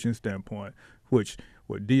from a coaching standpoint, what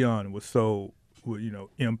Deion was so,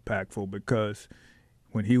 impactful because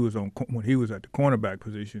when he was at the cornerback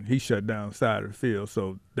position, he shut down side of the field,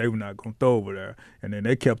 so they were not going to throw over there, and then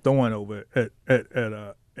they kept throwing over at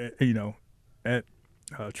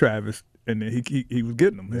Travis, and then he was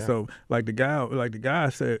getting them. Yeah. And so like the guy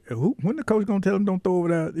said, when the coach gonna tell him don't throw over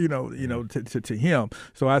there, to him.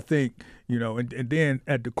 So I think, and then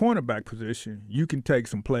at the cornerback position, you can take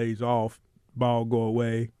some plays off, ball go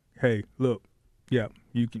away. Hey, look, yeah,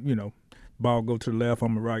 you can, ball go to the left,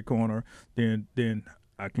 I'm the right corner, then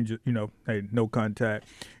I can just, hey, no contact.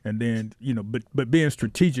 And then, but being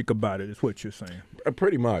strategic about it is what you're saying.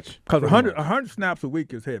 Pretty much. Because 100 snaps a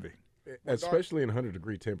week is heavy. Especially in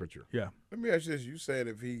 100-degree temperature. Yeah. Let me ask you this. You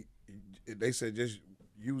said they said just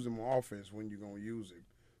use him on offense when you're going to use him.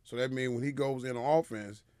 So that means when he goes in on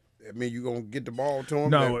offense, that means you're going to get the ball to him?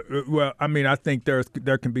 No, well, I mean, I think there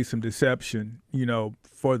can be some deception,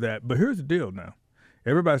 for that. But here's the deal now.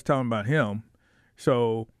 Everybody's talking about him.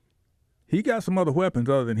 So he got some other weapons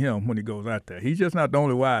other than him when he goes out there. He's just not the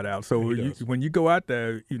only wide out. So when you go out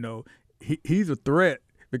there, he's a threat.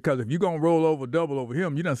 Because if you're going to roll over, double over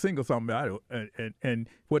him, you done single something out. And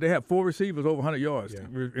they have 4 receivers over 100 yards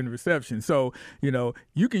in reception. So,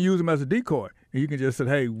 you can use him as a decoy. And you can just say,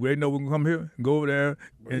 hey, we know we're going to come here, go over there.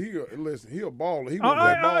 But he a baller.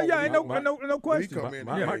 No question.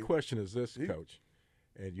 My question is this, Coach,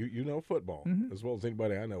 and you know football as well as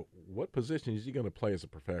anybody I know. What position is he going to play as a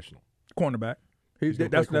professional? Cornerback.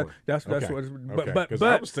 That's okay. what. It's, but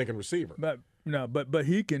I was thinking receiver. But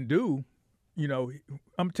he can do. You know,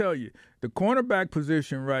 I'm telling you, the cornerback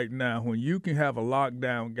position right now, when you can have a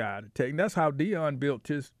lockdown guy to take, and that's how Deion built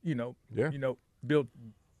his.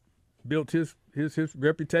 Built his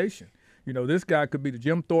reputation. You know, this guy could be the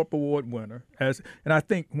Jim Thorpe Award winner. And I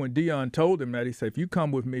think when Deion told him that, he said, "If you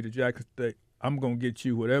come with me to Jackson State, I'm gonna get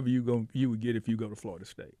you whatever you would get if you go to Florida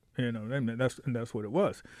State." You know, and that's what it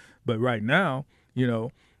was. But right now, you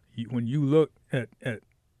know, when you look at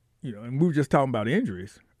you know, and we were just talking about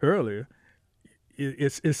injuries earlier.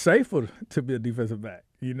 It's safer to be a defensive back,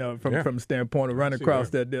 you know, from the standpoint of running across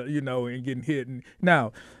that, you know, and getting hit. And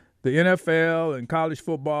now, the NFL and college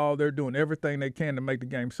football, they're doing everything they can to make the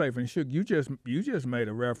game safe. And Shook, you just made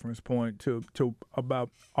a reference point to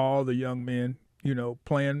about all the young men, you know,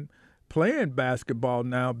 playing basketball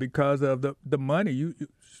now because of the money.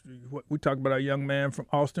 We talked about our young man from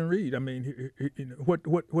Austin Reed. I mean, what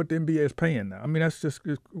the NBA is paying now. I mean, that's just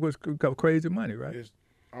was crazy money, right?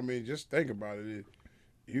 Just think about it.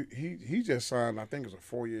 He just signed, I think it's a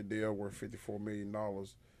 4-year deal worth $54 million.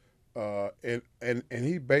 And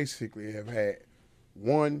he basically have had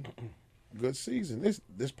one good season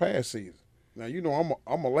this past season. Now, you know,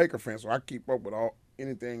 I'm a Laker fan, so I keep up with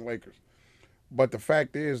anything Lakers. But the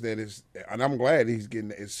fact is that and I'm glad he's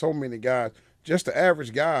getting it's so many guys, just the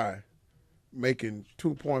average guy making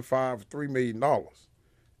 $2.5, $3 million.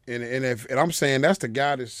 And I'm saying that's the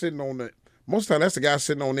guy that's sitting on most of the time, that's the guy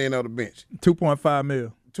sitting on the end of the bench. $2.5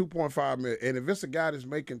 million. $2.5 million. And if it's a guy that's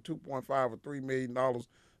making $2.5 or $3 million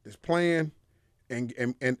that's playing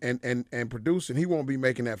and producing, he won't be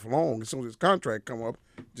making that for long. As soon as his contract come up,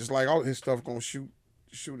 just like all his stuff gonna shoot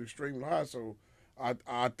extremely high. So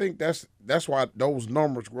I think that's why those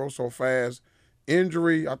numbers grow so fast.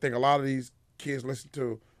 Injury, I think a lot of these kids listen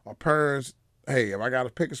to our parents. Hey, if I got to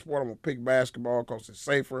pick a sport, I'm gonna pick basketball because it's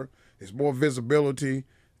safer. It's more visibility.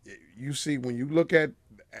 You see, when you look at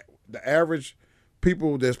the average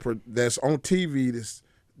people that's on TV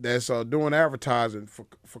that's doing advertising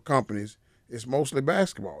for companies, it's mostly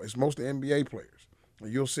basketball. It's mostly NBA players.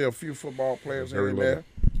 You'll see a few football players here and there,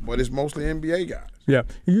 but it's mostly NBA guys. Yeah,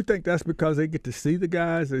 you think that's because they get to see the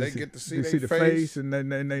guys? They get to see the face, and then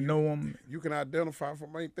they know them. You can identify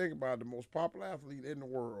from anything. Think about it, the most popular athlete in the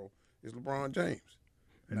world is LeBron James.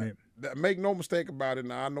 Make no mistake about it.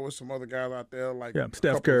 Now I know there's some other guys out there like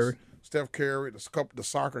Steph Curry, the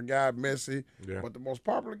soccer guy Messi, but the most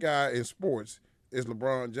popular guy in sports is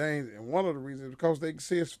LeBron James, and one of the reasons is because they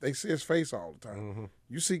see his face all the time. Mm-hmm.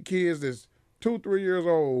 You see kids that's 2-3 years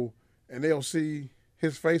old, and they'll see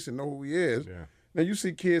his face and know who he is. Yeah. Now you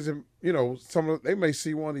see kids, and you know they may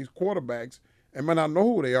see one of these quarterbacks and may not know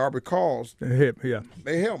who they are because they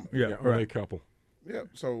him. Yeah, right. They couple. Yeah,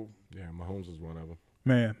 so Mahomes is one of them.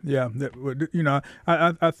 Man, yeah, you know,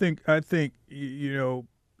 I think you know,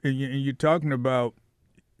 and you're talking about.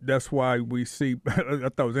 That's why we see. I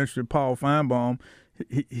thought it was interesting. Paul Feinbaum,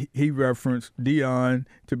 he referenced Deion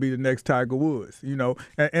to be the next Tiger Woods. You know,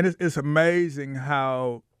 and it's amazing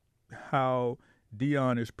how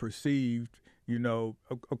Deion is perceived. You know,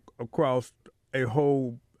 across a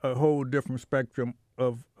whole different spectrum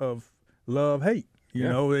of love hate. You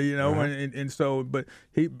know, and so, but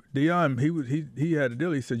Deion he had a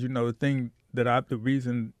deal. He said, you know, the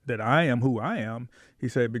reason that I am who I am, he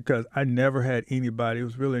said, because I never had anybody who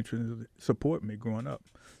was really interested to support me growing up.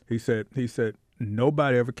 He said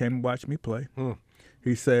nobody ever came and watched me play.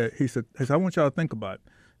 He said I want y'all to think about it.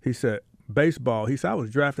 He said baseball. He said I was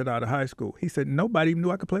drafted out of high school. He said nobody even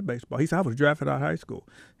knew I could play baseball. He said I was drafted out of high school.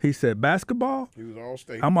 He said basketball. He was all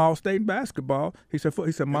state. I'm all state in basketball. He said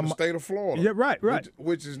in the state of Florida. Yeah, right.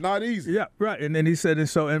 Which is not easy. Yeah, right. And then he said, and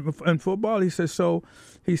so in football, he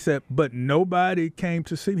said, but nobody came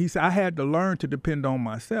to see me. He said I had to learn to depend on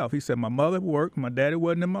myself. He said my mother worked, my daddy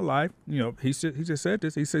wasn't in my life. You know, he just said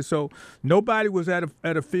this. He said so nobody was at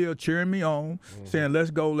a field cheering me on, saying let's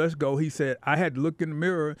go, let's go. He said I had to look in the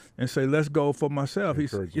mirror and say let's go for myself.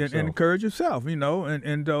 And encourage yourself, you know,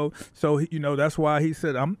 and so you know that's why he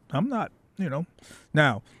said I'm not, you know.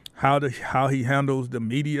 Now how he handles the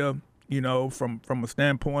media, you know, from a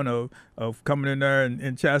standpoint of coming in there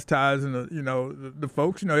and chastising the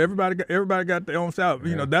folks, you know, everybody got their own style.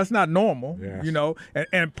 You know, that's not normal. Yes. You know,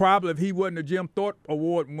 and probably if he wasn't a Jim Thorpe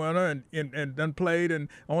Award winner and done played and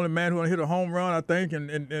only man who hit a home run, I think, and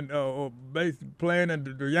playing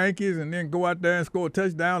in the Yankees and then go out there and score a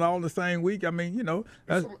touchdown all in the same week. I mean, you know,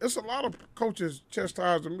 it's a lot of coaches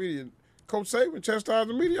chastise the media. Coach Saban chastises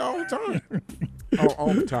the media all the time.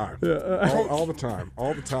 All the time. All the time.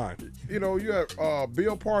 All the time. You know, you have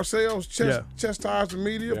Bill Parcells chastise the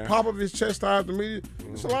media. Yeah. Popovich chastise the media.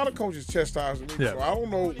 There's a lot of coaches chastise the media. Yeah. So I don't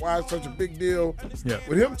know why it's such a big deal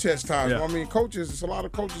with him chastising. Yeah. I mean, coaches. It's a lot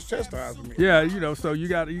of coaches chastise the media. Yeah, you know, so you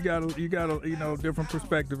got a different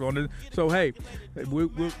perspective on it. So hey,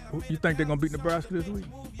 you think they're gonna beat Nebraska this week?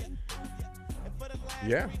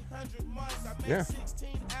 Yeah.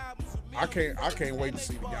 I can't wait to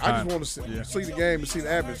see the game. I just want to see the game and see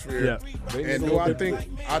the atmosphere. Yeah. And do I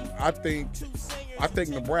think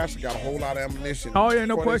Nebraska got a whole lot of ammunition. Oh yeah,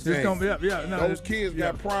 no for question. this It's game. gonna, no, those kids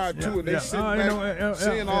got pride too, and they sit you back know,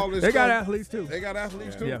 seeing all this. They got stuff. athletes too. They got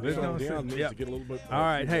athletes too. Yeah, needs to get a little bit. All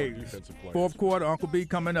right, hey, defensive players. fourth quarter, Uncle B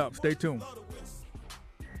coming up. Stay tuned.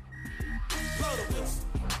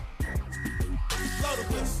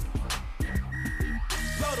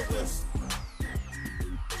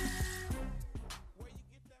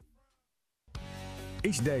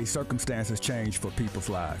 Each day, circumstances change for people's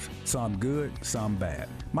lives. Some good, some bad.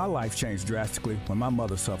 My life changed drastically when my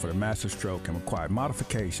mother suffered a massive stroke and required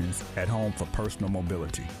modifications at home for personal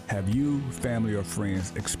mobility. Have you, family, or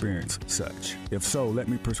friends experienced such? If so, let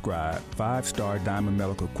me prescribe 5-Star Diamond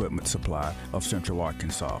Medical Equipment Supply of Central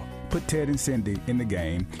Arkansas. Put Ted and Cindy in the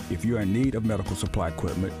game if you're in need of medical supply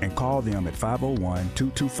equipment and call them at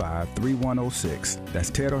 501-225-3106. That's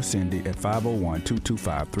Ted or Cindy at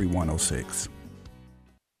 501-225-3106.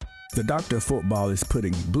 The Doctor of Football is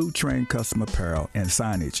putting Blue Train custom apparel and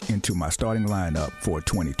signage into my starting lineup for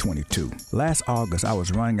 2022. Last August, I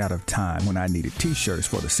was running out of time when I needed t-shirts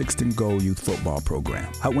for the 16 Goal Youth Football program.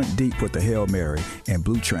 I went deep with the Hail Mary, and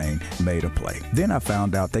Blue Train made a play. Then I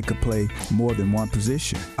found out they could play more than one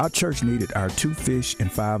position. Our church needed our 2 fish and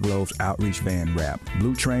 5 loaves outreach van wrap.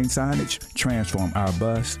 Blue Train signage, transform our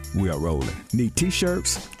bus, we are rolling. Need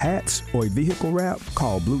t-shirts, hats, or a vehicle wrap?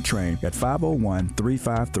 Call Blue Train at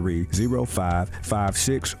 501-353-0556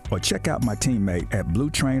 or check out my teammate at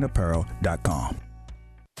bluetrainapparel.com.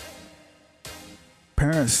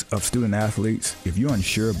 Parents of student athletes, if you're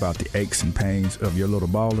unsure about the aches and pains of your little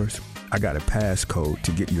ballers, I got a passcode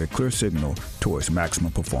to get you a clear signal towards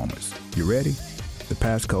maximum performance. You ready? The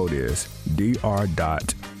passcode is DR.ROB.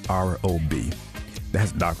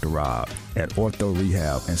 That's Dr. Rob at Ortho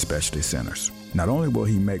Rehab and Specialty Centers. Not only will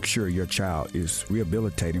he make sure your child is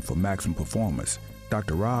rehabilitating for maximum performance,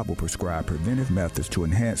 Dr. Rob will prescribe preventive methods to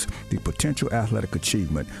enhance the potential athletic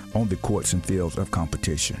achievement on the courts and fields of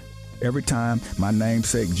competition. Every time my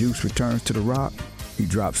namesake Juice returns to the Rock, he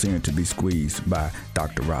drops in to be squeezed by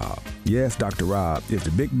Dr. Rob. Yes, Dr. Rob is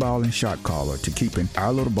the big ball and shot caller to keeping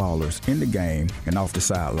our little ballers in the game and off the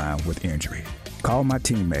sideline with injury. Call my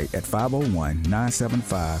teammate at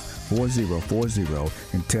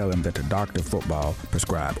 501-975-4040 and tell him that the Doctor of Football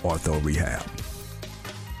prescribed Ortho Rehab.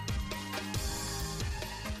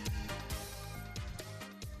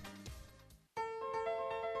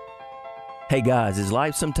 Hey guys, is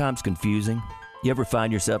life sometimes confusing? You ever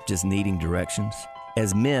find yourself just needing directions?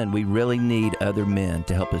 As men, we really need other men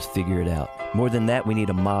to help us figure it out. More than that, we need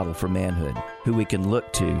a model for manhood who we can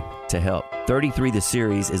look to help. 33 the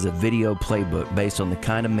Series is a video playbook based on the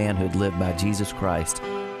kind of manhood lived by Jesus Christ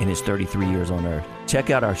in his 33 years on earth. Check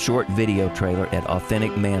out our short video trailer at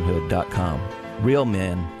authenticmanhood.com. Real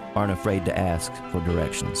men aren't afraid to ask for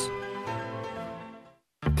directions.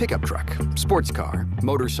 Pickup truck, sports car,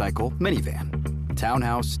 motorcycle, minivan,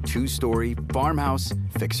 townhouse, 2-story, farmhouse,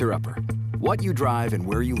 fixer-upper. What you drive and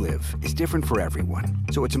where you live is different for everyone,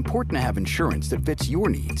 so it's important to have insurance that fits your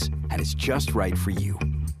needs and is just right for you.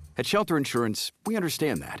 At Shelter Insurance, we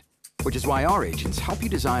understand that, which is why our agents help you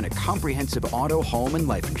design a comprehensive auto, home, and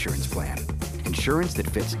life insurance plan. Insurance that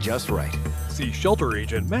fits just right. See Shelter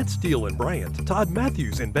Agent Matt Steele in Bryant, Todd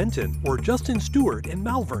Matthews in Benton, or Justin Stewart in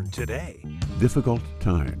Malvern today. Difficult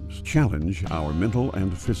times challenge our mental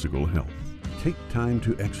and physical health. Take time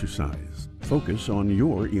to exercise. Focus on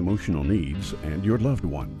your emotional needs and your loved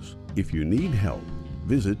ones. If you need help,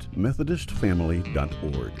 visit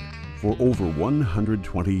MethodistFamily.org. For over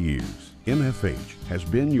 120 years, MFH has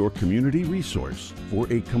been your community resource for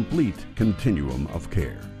a complete continuum of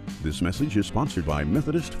care. This message is sponsored by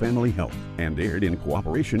Methodist Family Health and aired in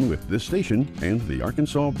cooperation with this station and the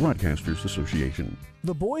Arkansas Broadcasters Association.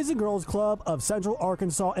 The Boys and Girls Club of Central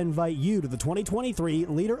Arkansas invite you to the 2023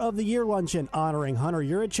 Leader of the Year Luncheon honoring Hunter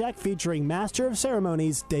Yurichek featuring Master of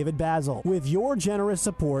Ceremonies David Basil. With your generous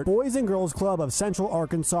support, Boys and Girls Club of Central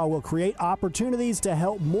Arkansas will create opportunities to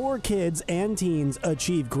help more kids and teens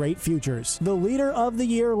achieve great futures. The Leader of the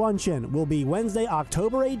Year Luncheon will be Wednesday,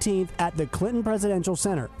 October 18th at the Clinton Presidential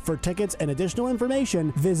Center. For tickets and additional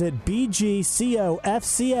information, visit bgcofca.com.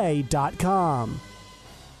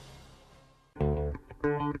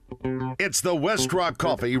 It's the West Rock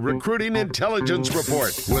Coffee Recruiting Intelligence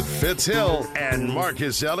Report with Fitz Hill and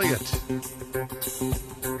Marcus Elliott.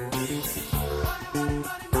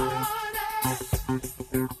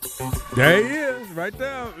 There he is, right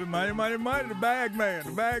there. Mighty, the bag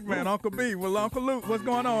man, Uncle B. Well, Uncle Luke, what's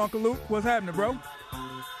going on, Uncle Luke? What's happening, bro?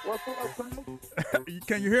 What's up, son?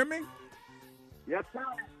 Can you hear me? Yes, sir.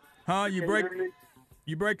 Huh?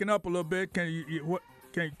 You breaking up a little bit. Can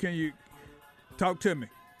you talk to me?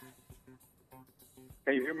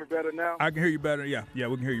 Can you hear me better now? I can hear you better. Yeah,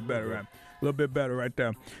 we can hear you better. Right? A little bit better right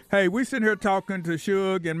there. Hey, we sitting here talking to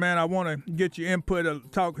Suge, and man, I want to get your input. We're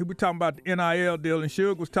talking about the NIL deal, and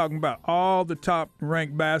Suge was talking about all the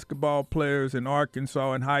top-ranked basketball players in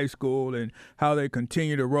Arkansas in high school and how they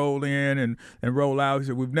continue to roll in and roll out. He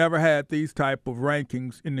said, we've never had these type of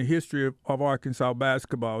rankings in the history of Arkansas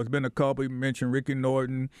basketball. It's been a couple. You mentioned Ricky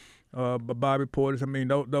Norton, Bobby Portis. I mean,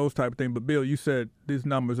 those type of things. But, Bill, you said these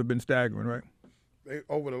numbers have been staggering, right?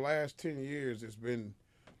 Over the last 10 years, it's been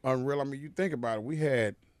unreal. I mean, you think about it. We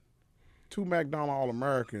had 2 McDonald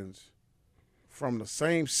All-Americans from the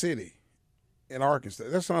same city in Arkansas.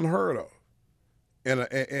 That's unheard of. In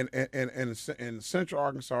the Central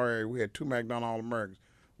Arkansas area, we had 2 McDonald All-Americans.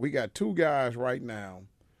 We got 2 guys right now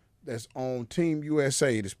that's on Team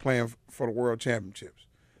USA that's playing for the World Championships.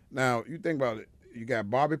 Now, you think about it. You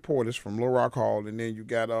got Bobby Portis from Little Rock Hall, and then you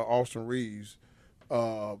got Austin Reeves.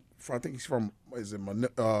 I think he's from,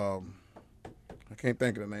 I can't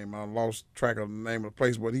think of the name. I lost track of the name of the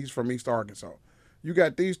place, but he's from East Arkansas. You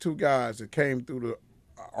got these 2 guys that came through the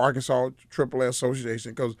Arkansas AAA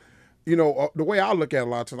Association because, the way I look at it a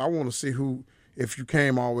lot of times, I want to see if you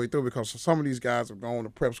came all the way through because some of these guys have gone to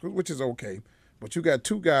prep school, which is okay. But you got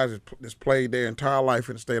 2 guys that's played their entire life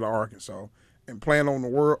in the state of Arkansas and playing on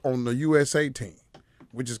the USA team,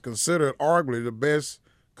 which is considered arguably the best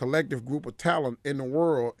collective group of talent in the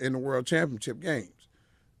world championship games.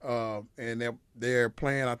 And they're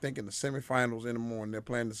playing, I think, in the semifinals in the morning. They're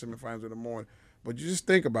playing the semifinals in the morning. But you just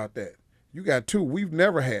think about that. You got 2. We've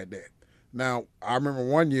never had that. Now, I remember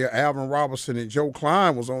one year Alvin Robinson and Joe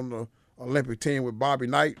Klein was on the Olympic team with Bobby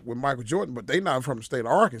Knight, with Michael Jordan, but they not from the state of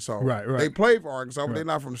Arkansas. Right. They played for Arkansas, but they're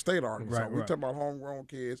not from the state of Arkansas. Right. We're talking about homegrown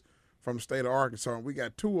kids from the state of Arkansas, and we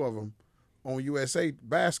got 2 of them on USA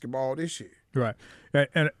basketball this year. Right,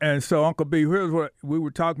 and so Uncle B, here's what we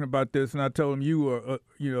were talking about this, and I told him you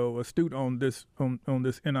were astute on this on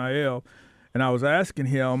this NIL, and I was asking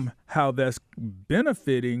him how that's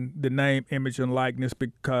benefiting the name, image, and likeness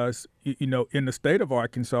because in the state of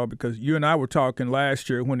Arkansas, because you and I were talking last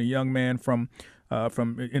year when a young man from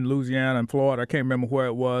in Louisiana and Florida, I can't remember where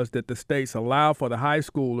it was, that the states allow for the high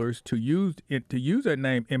schoolers to use their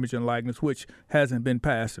name, image, and likeness, which hasn't been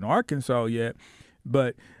passed in Arkansas yet.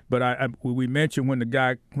 But we mentioned when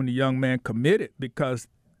the young man committed, because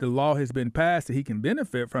the law has been passed that he can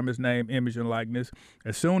benefit from his name, image, and likeness.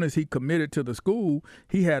 As soon as he committed to the school,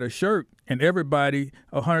 he had a shirt, and everybody,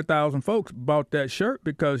 100,000 folks, bought that shirt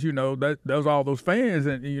because that was all those fans,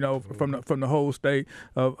 and from the whole state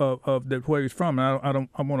of where he's from. And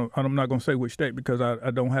I'm not going to say which state because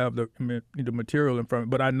I don't have the material in front of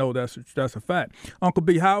me, but I know that's a fact. Uncle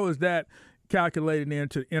B, how is that calculated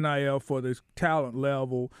into NIL for this talent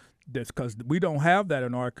level? That's because we don't have that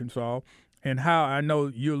in Arkansas. And how I know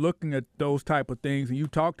you're looking at those type of things, and you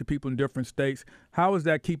talk to people in different states. How is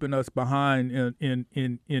that keeping us behind in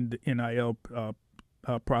the NIL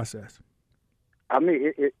process? I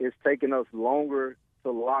mean, it's taking us longer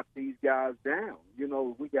to lock these guys down.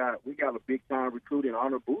 We got a big time recruit in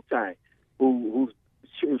Honor Boutang, who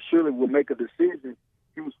surely will make a decision.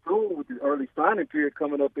 He was through with the early signing period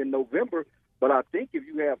coming up in November, but I think if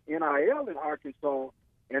you have NIL in Arkansas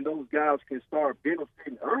and those guys can start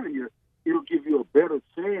benefiting earlier, it'll give you a better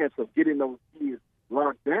chance of getting those kids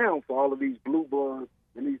locked down for all of these blue bloods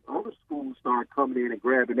and these other schools start coming in and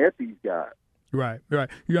grabbing at these guys. Right.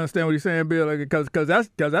 You understand what he's saying, Bill? Because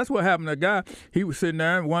that's what happened to the guy. He was sitting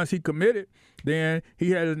there, and once he committed, then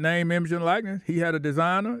he had his name, image, and likeness. He had a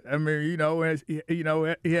designer. I mean,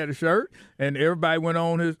 he had a shirt, and everybody went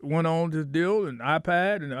on his deal and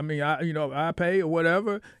iPad, and iPay or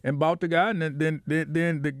whatever, and bought the guy. And then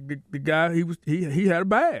the guy he had a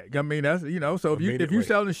bag. I mean, that's So if you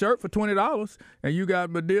selling a shirt for $20 and you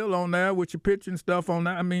got a deal on there with your picture and stuff on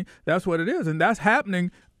that, I mean, that's what it is, and that's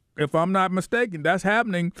happening. If I'm not mistaken, that's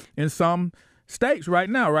happening in some states right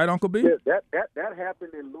now, right, Uncle B? Yeah, that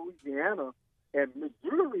happened in Louisiana, and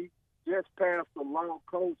Missouri just passed a law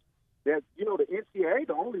coach that, the NCAA,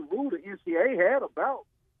 the only rule the NCAA had about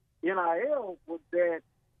NIL was that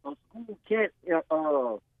a school can't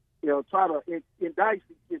try to indict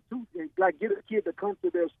the kid too, and like get a kid to come to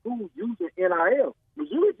their school using NIL.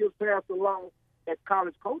 Missouri just passed a law that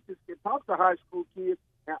college coaches can talk to high school kids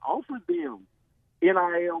and offer them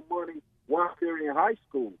NIL money while they're in high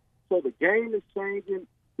school. So the game is changing.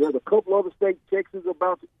 There's a couple other states. Texas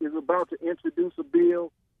is about to introduce a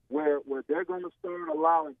bill where they're going to start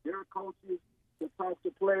allowing their coaches to talk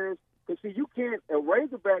to players. Because see, you can't, a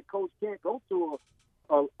Razorback coach can't go to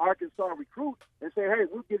a Arkansas recruit and say, "Hey,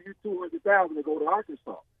 we'll give you $200,000 to go to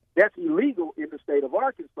Arkansas." That's illegal in the state of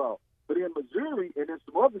Arkansas. But in Missouri and in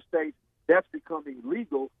some other states, that's becoming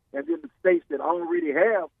illegal. And then the states that already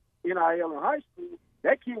have NIL in high school,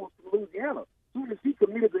 that kid was from Louisiana. As soon as he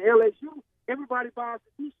committed to LSU, everybody buys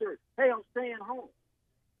the T-shirt. "Hey, I'm staying home."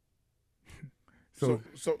 So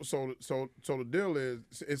the deal is,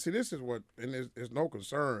 and see, this is what, and there's no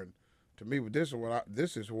concern to me, but this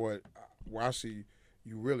is where I see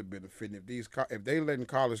you really benefiting if they letting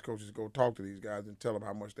college coaches go talk to these guys and tell them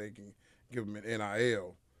how much they can give them in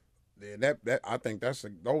NIL. Then that I think that's a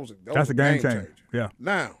game changer. Yeah.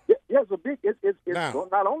 Now, it's a big. It's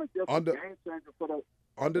not only just a game changer for the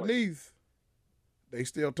underneath. They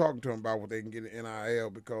still talking to them about what they can get in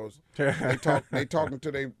NIL because they talking to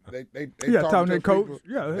their coach. People,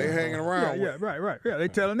 yeah, they hanging around. Yeah, right. Yeah, they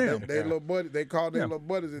telling them. They little buddy. They call their little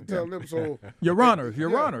buddies and tell them. So your runners.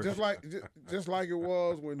 Just like it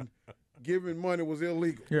was when giving money was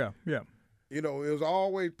illegal. Yeah. It was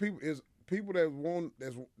always people that want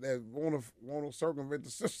to circumvent the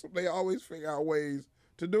system. They always figure out ways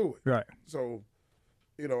to do it. Right. So,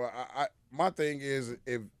 my thing is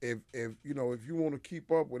if you want to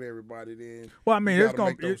keep up with everybody, then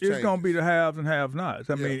it's gonna be the haves and have-nots.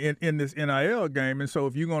 I mean, in this NIL game, and so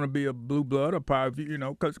if you're gonna be a blue blood or power,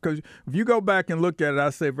 because if you go back and look at it,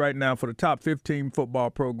 I say right now for the top 15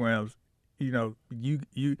 football programs, you got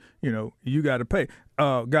to pay,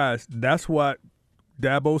 guys. That's what.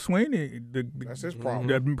 Dabo Swinney, that's his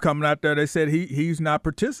problem. Coming out there, they said he's not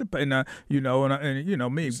participating. Me.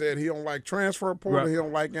 He said he don't like transfer portal. Right. He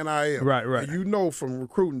don't like NIL. Right. And from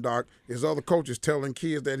recruiting, Doc, his other coaches telling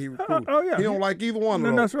kids that he recruited. Yeah. He don't like either one of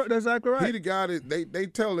those. That's right. That's exactly right. He the guy that they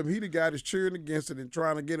tell him he the guy that's cheering against it and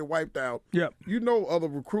trying to get it wiped out. Yeah. Other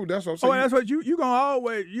recruit. That's what I'm saying. That's what you gonna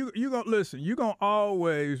always you gonna listen. You gonna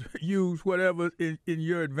always use whatever in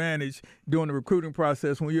your advantage during the recruiting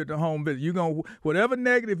process when you're at the home business. You gonna whatever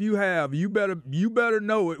negative you have, you better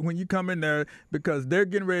know it when you come in there because they're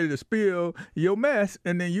getting ready to spill your mess,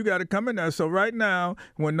 and then you got to come in there. So right now,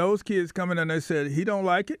 when those kids come in and they said he don't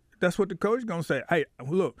like it, that's what the coach is going to say. Hey,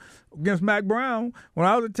 look, against Mac Brown, when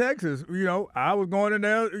I was in Texas, I was going in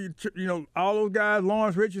there, all those guys,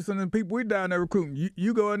 Lawrence Richardson and people we down there recruiting.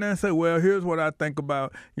 You go in there and say, well, here's what I think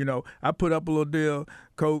about, I put up a little deal,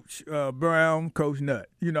 Coach Brown, Coach Nutt,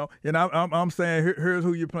 and I'm saying here's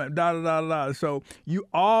who you're playing, da-da-da-da-da. So you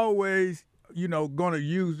always, going to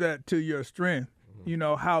use that to your strength,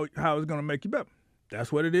 how it's going to make you better.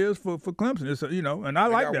 That's what it is for Clemson. It's and I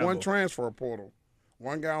like that. One transfer portal.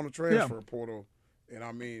 One guy on the transfer portal, and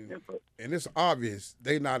and it's obvious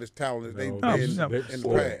they not as talented as they've been in the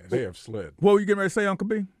past. They have slid. What were you getting ready to say, Uncle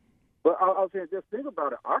B? But I was saying, just think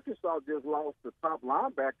about it. Arkansas just lost the top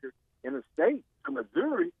linebacker in the state to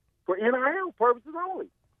Missouri for NIL purposes only,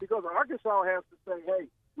 because Arkansas has to say, "Hey,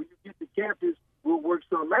 when you get to campus, we'll work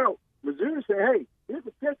something out." Missouri say, "Hey, here's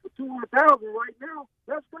a check for $200,000 right now.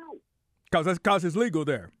 Let's go." Because it's legal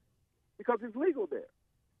there. Because it's legal there.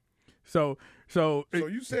 So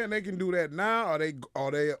you saying they can do that now, or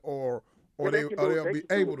they'll be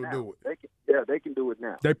able to do it? They can do it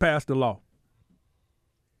now. They passed the law.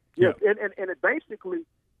 Yes, and it basically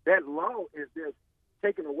that law is just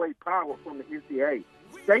taking away power from the NCAA.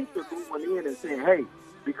 States are going in and saying, "Hey,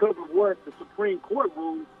 because of what the Supreme Court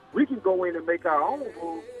ruled, we can go in and make our own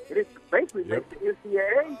rules," and it basically makes the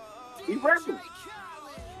NCAA irregular.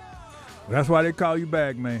 That's why they call you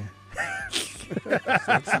bag man.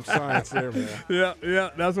 Some science there, man. Yeah.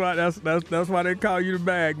 That's why they call you the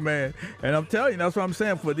bag man. And I'm telling you, that's what I'm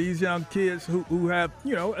saying for these young kids who have,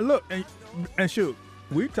 and look, and shoot,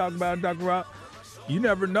 we talk about it, Dr. Rob. You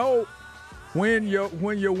never know when your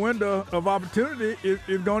window of opportunity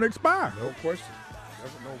is going to expire. No question.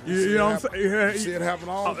 You know what I'm saying? You see it happen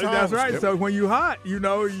all the time. That's right. So when you hot, you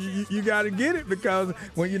got to get it, because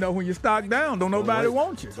when you stock down, don't nobody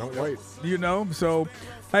want you. Don't wait. So,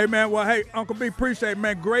 hey man, Uncle B, appreciate it,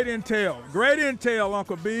 man. Great intel,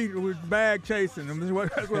 Uncle B. With bag chasing.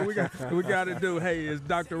 That's what we got to do. Hey, it's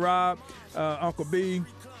Dr. Rob, Uncle B,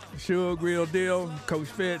 Suge, Real Deal, Coach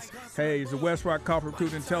Fitz. Hey, it's the West Rock Coffee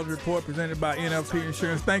Recruiting Intelligence Report presented by NFP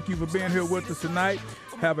Insurance. Thank you for being here with us tonight.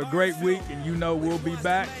 Have a great week, and we'll be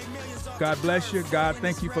back. God bless you. God,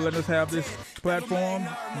 thank you for letting us have this platform.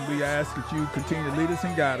 We ask that you continue to lead us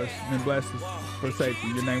and guide us and bless us for safety.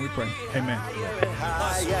 In your name we pray. Amen.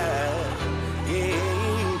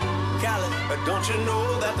 But don't you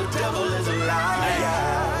know that the devil is a liar?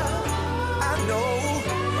 I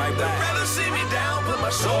know. Right back. They'd rather see me down, put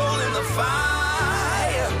my soul in the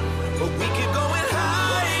fire. But we keep going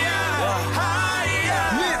higher,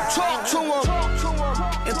 higher. Yeah, talk to him.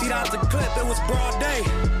 Emptied out the clip, it was broad day.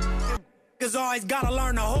 Niggas always gotta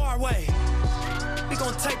learn the hard way. We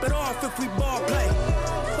gon' tape it off if we ball play.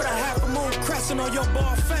 Put a half a moon crescent on your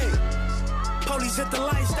ball fade. Police hit the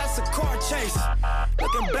lights, that's a car chase.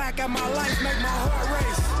 Looking back at my life, make my heart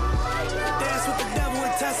race. Dance with the devil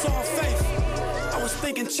and test all faith. I was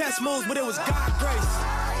thinking chess moves, but it was God grace.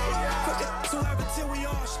 Crooked, so ever till we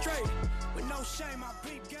all straight. With no shame, I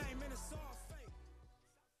beat game.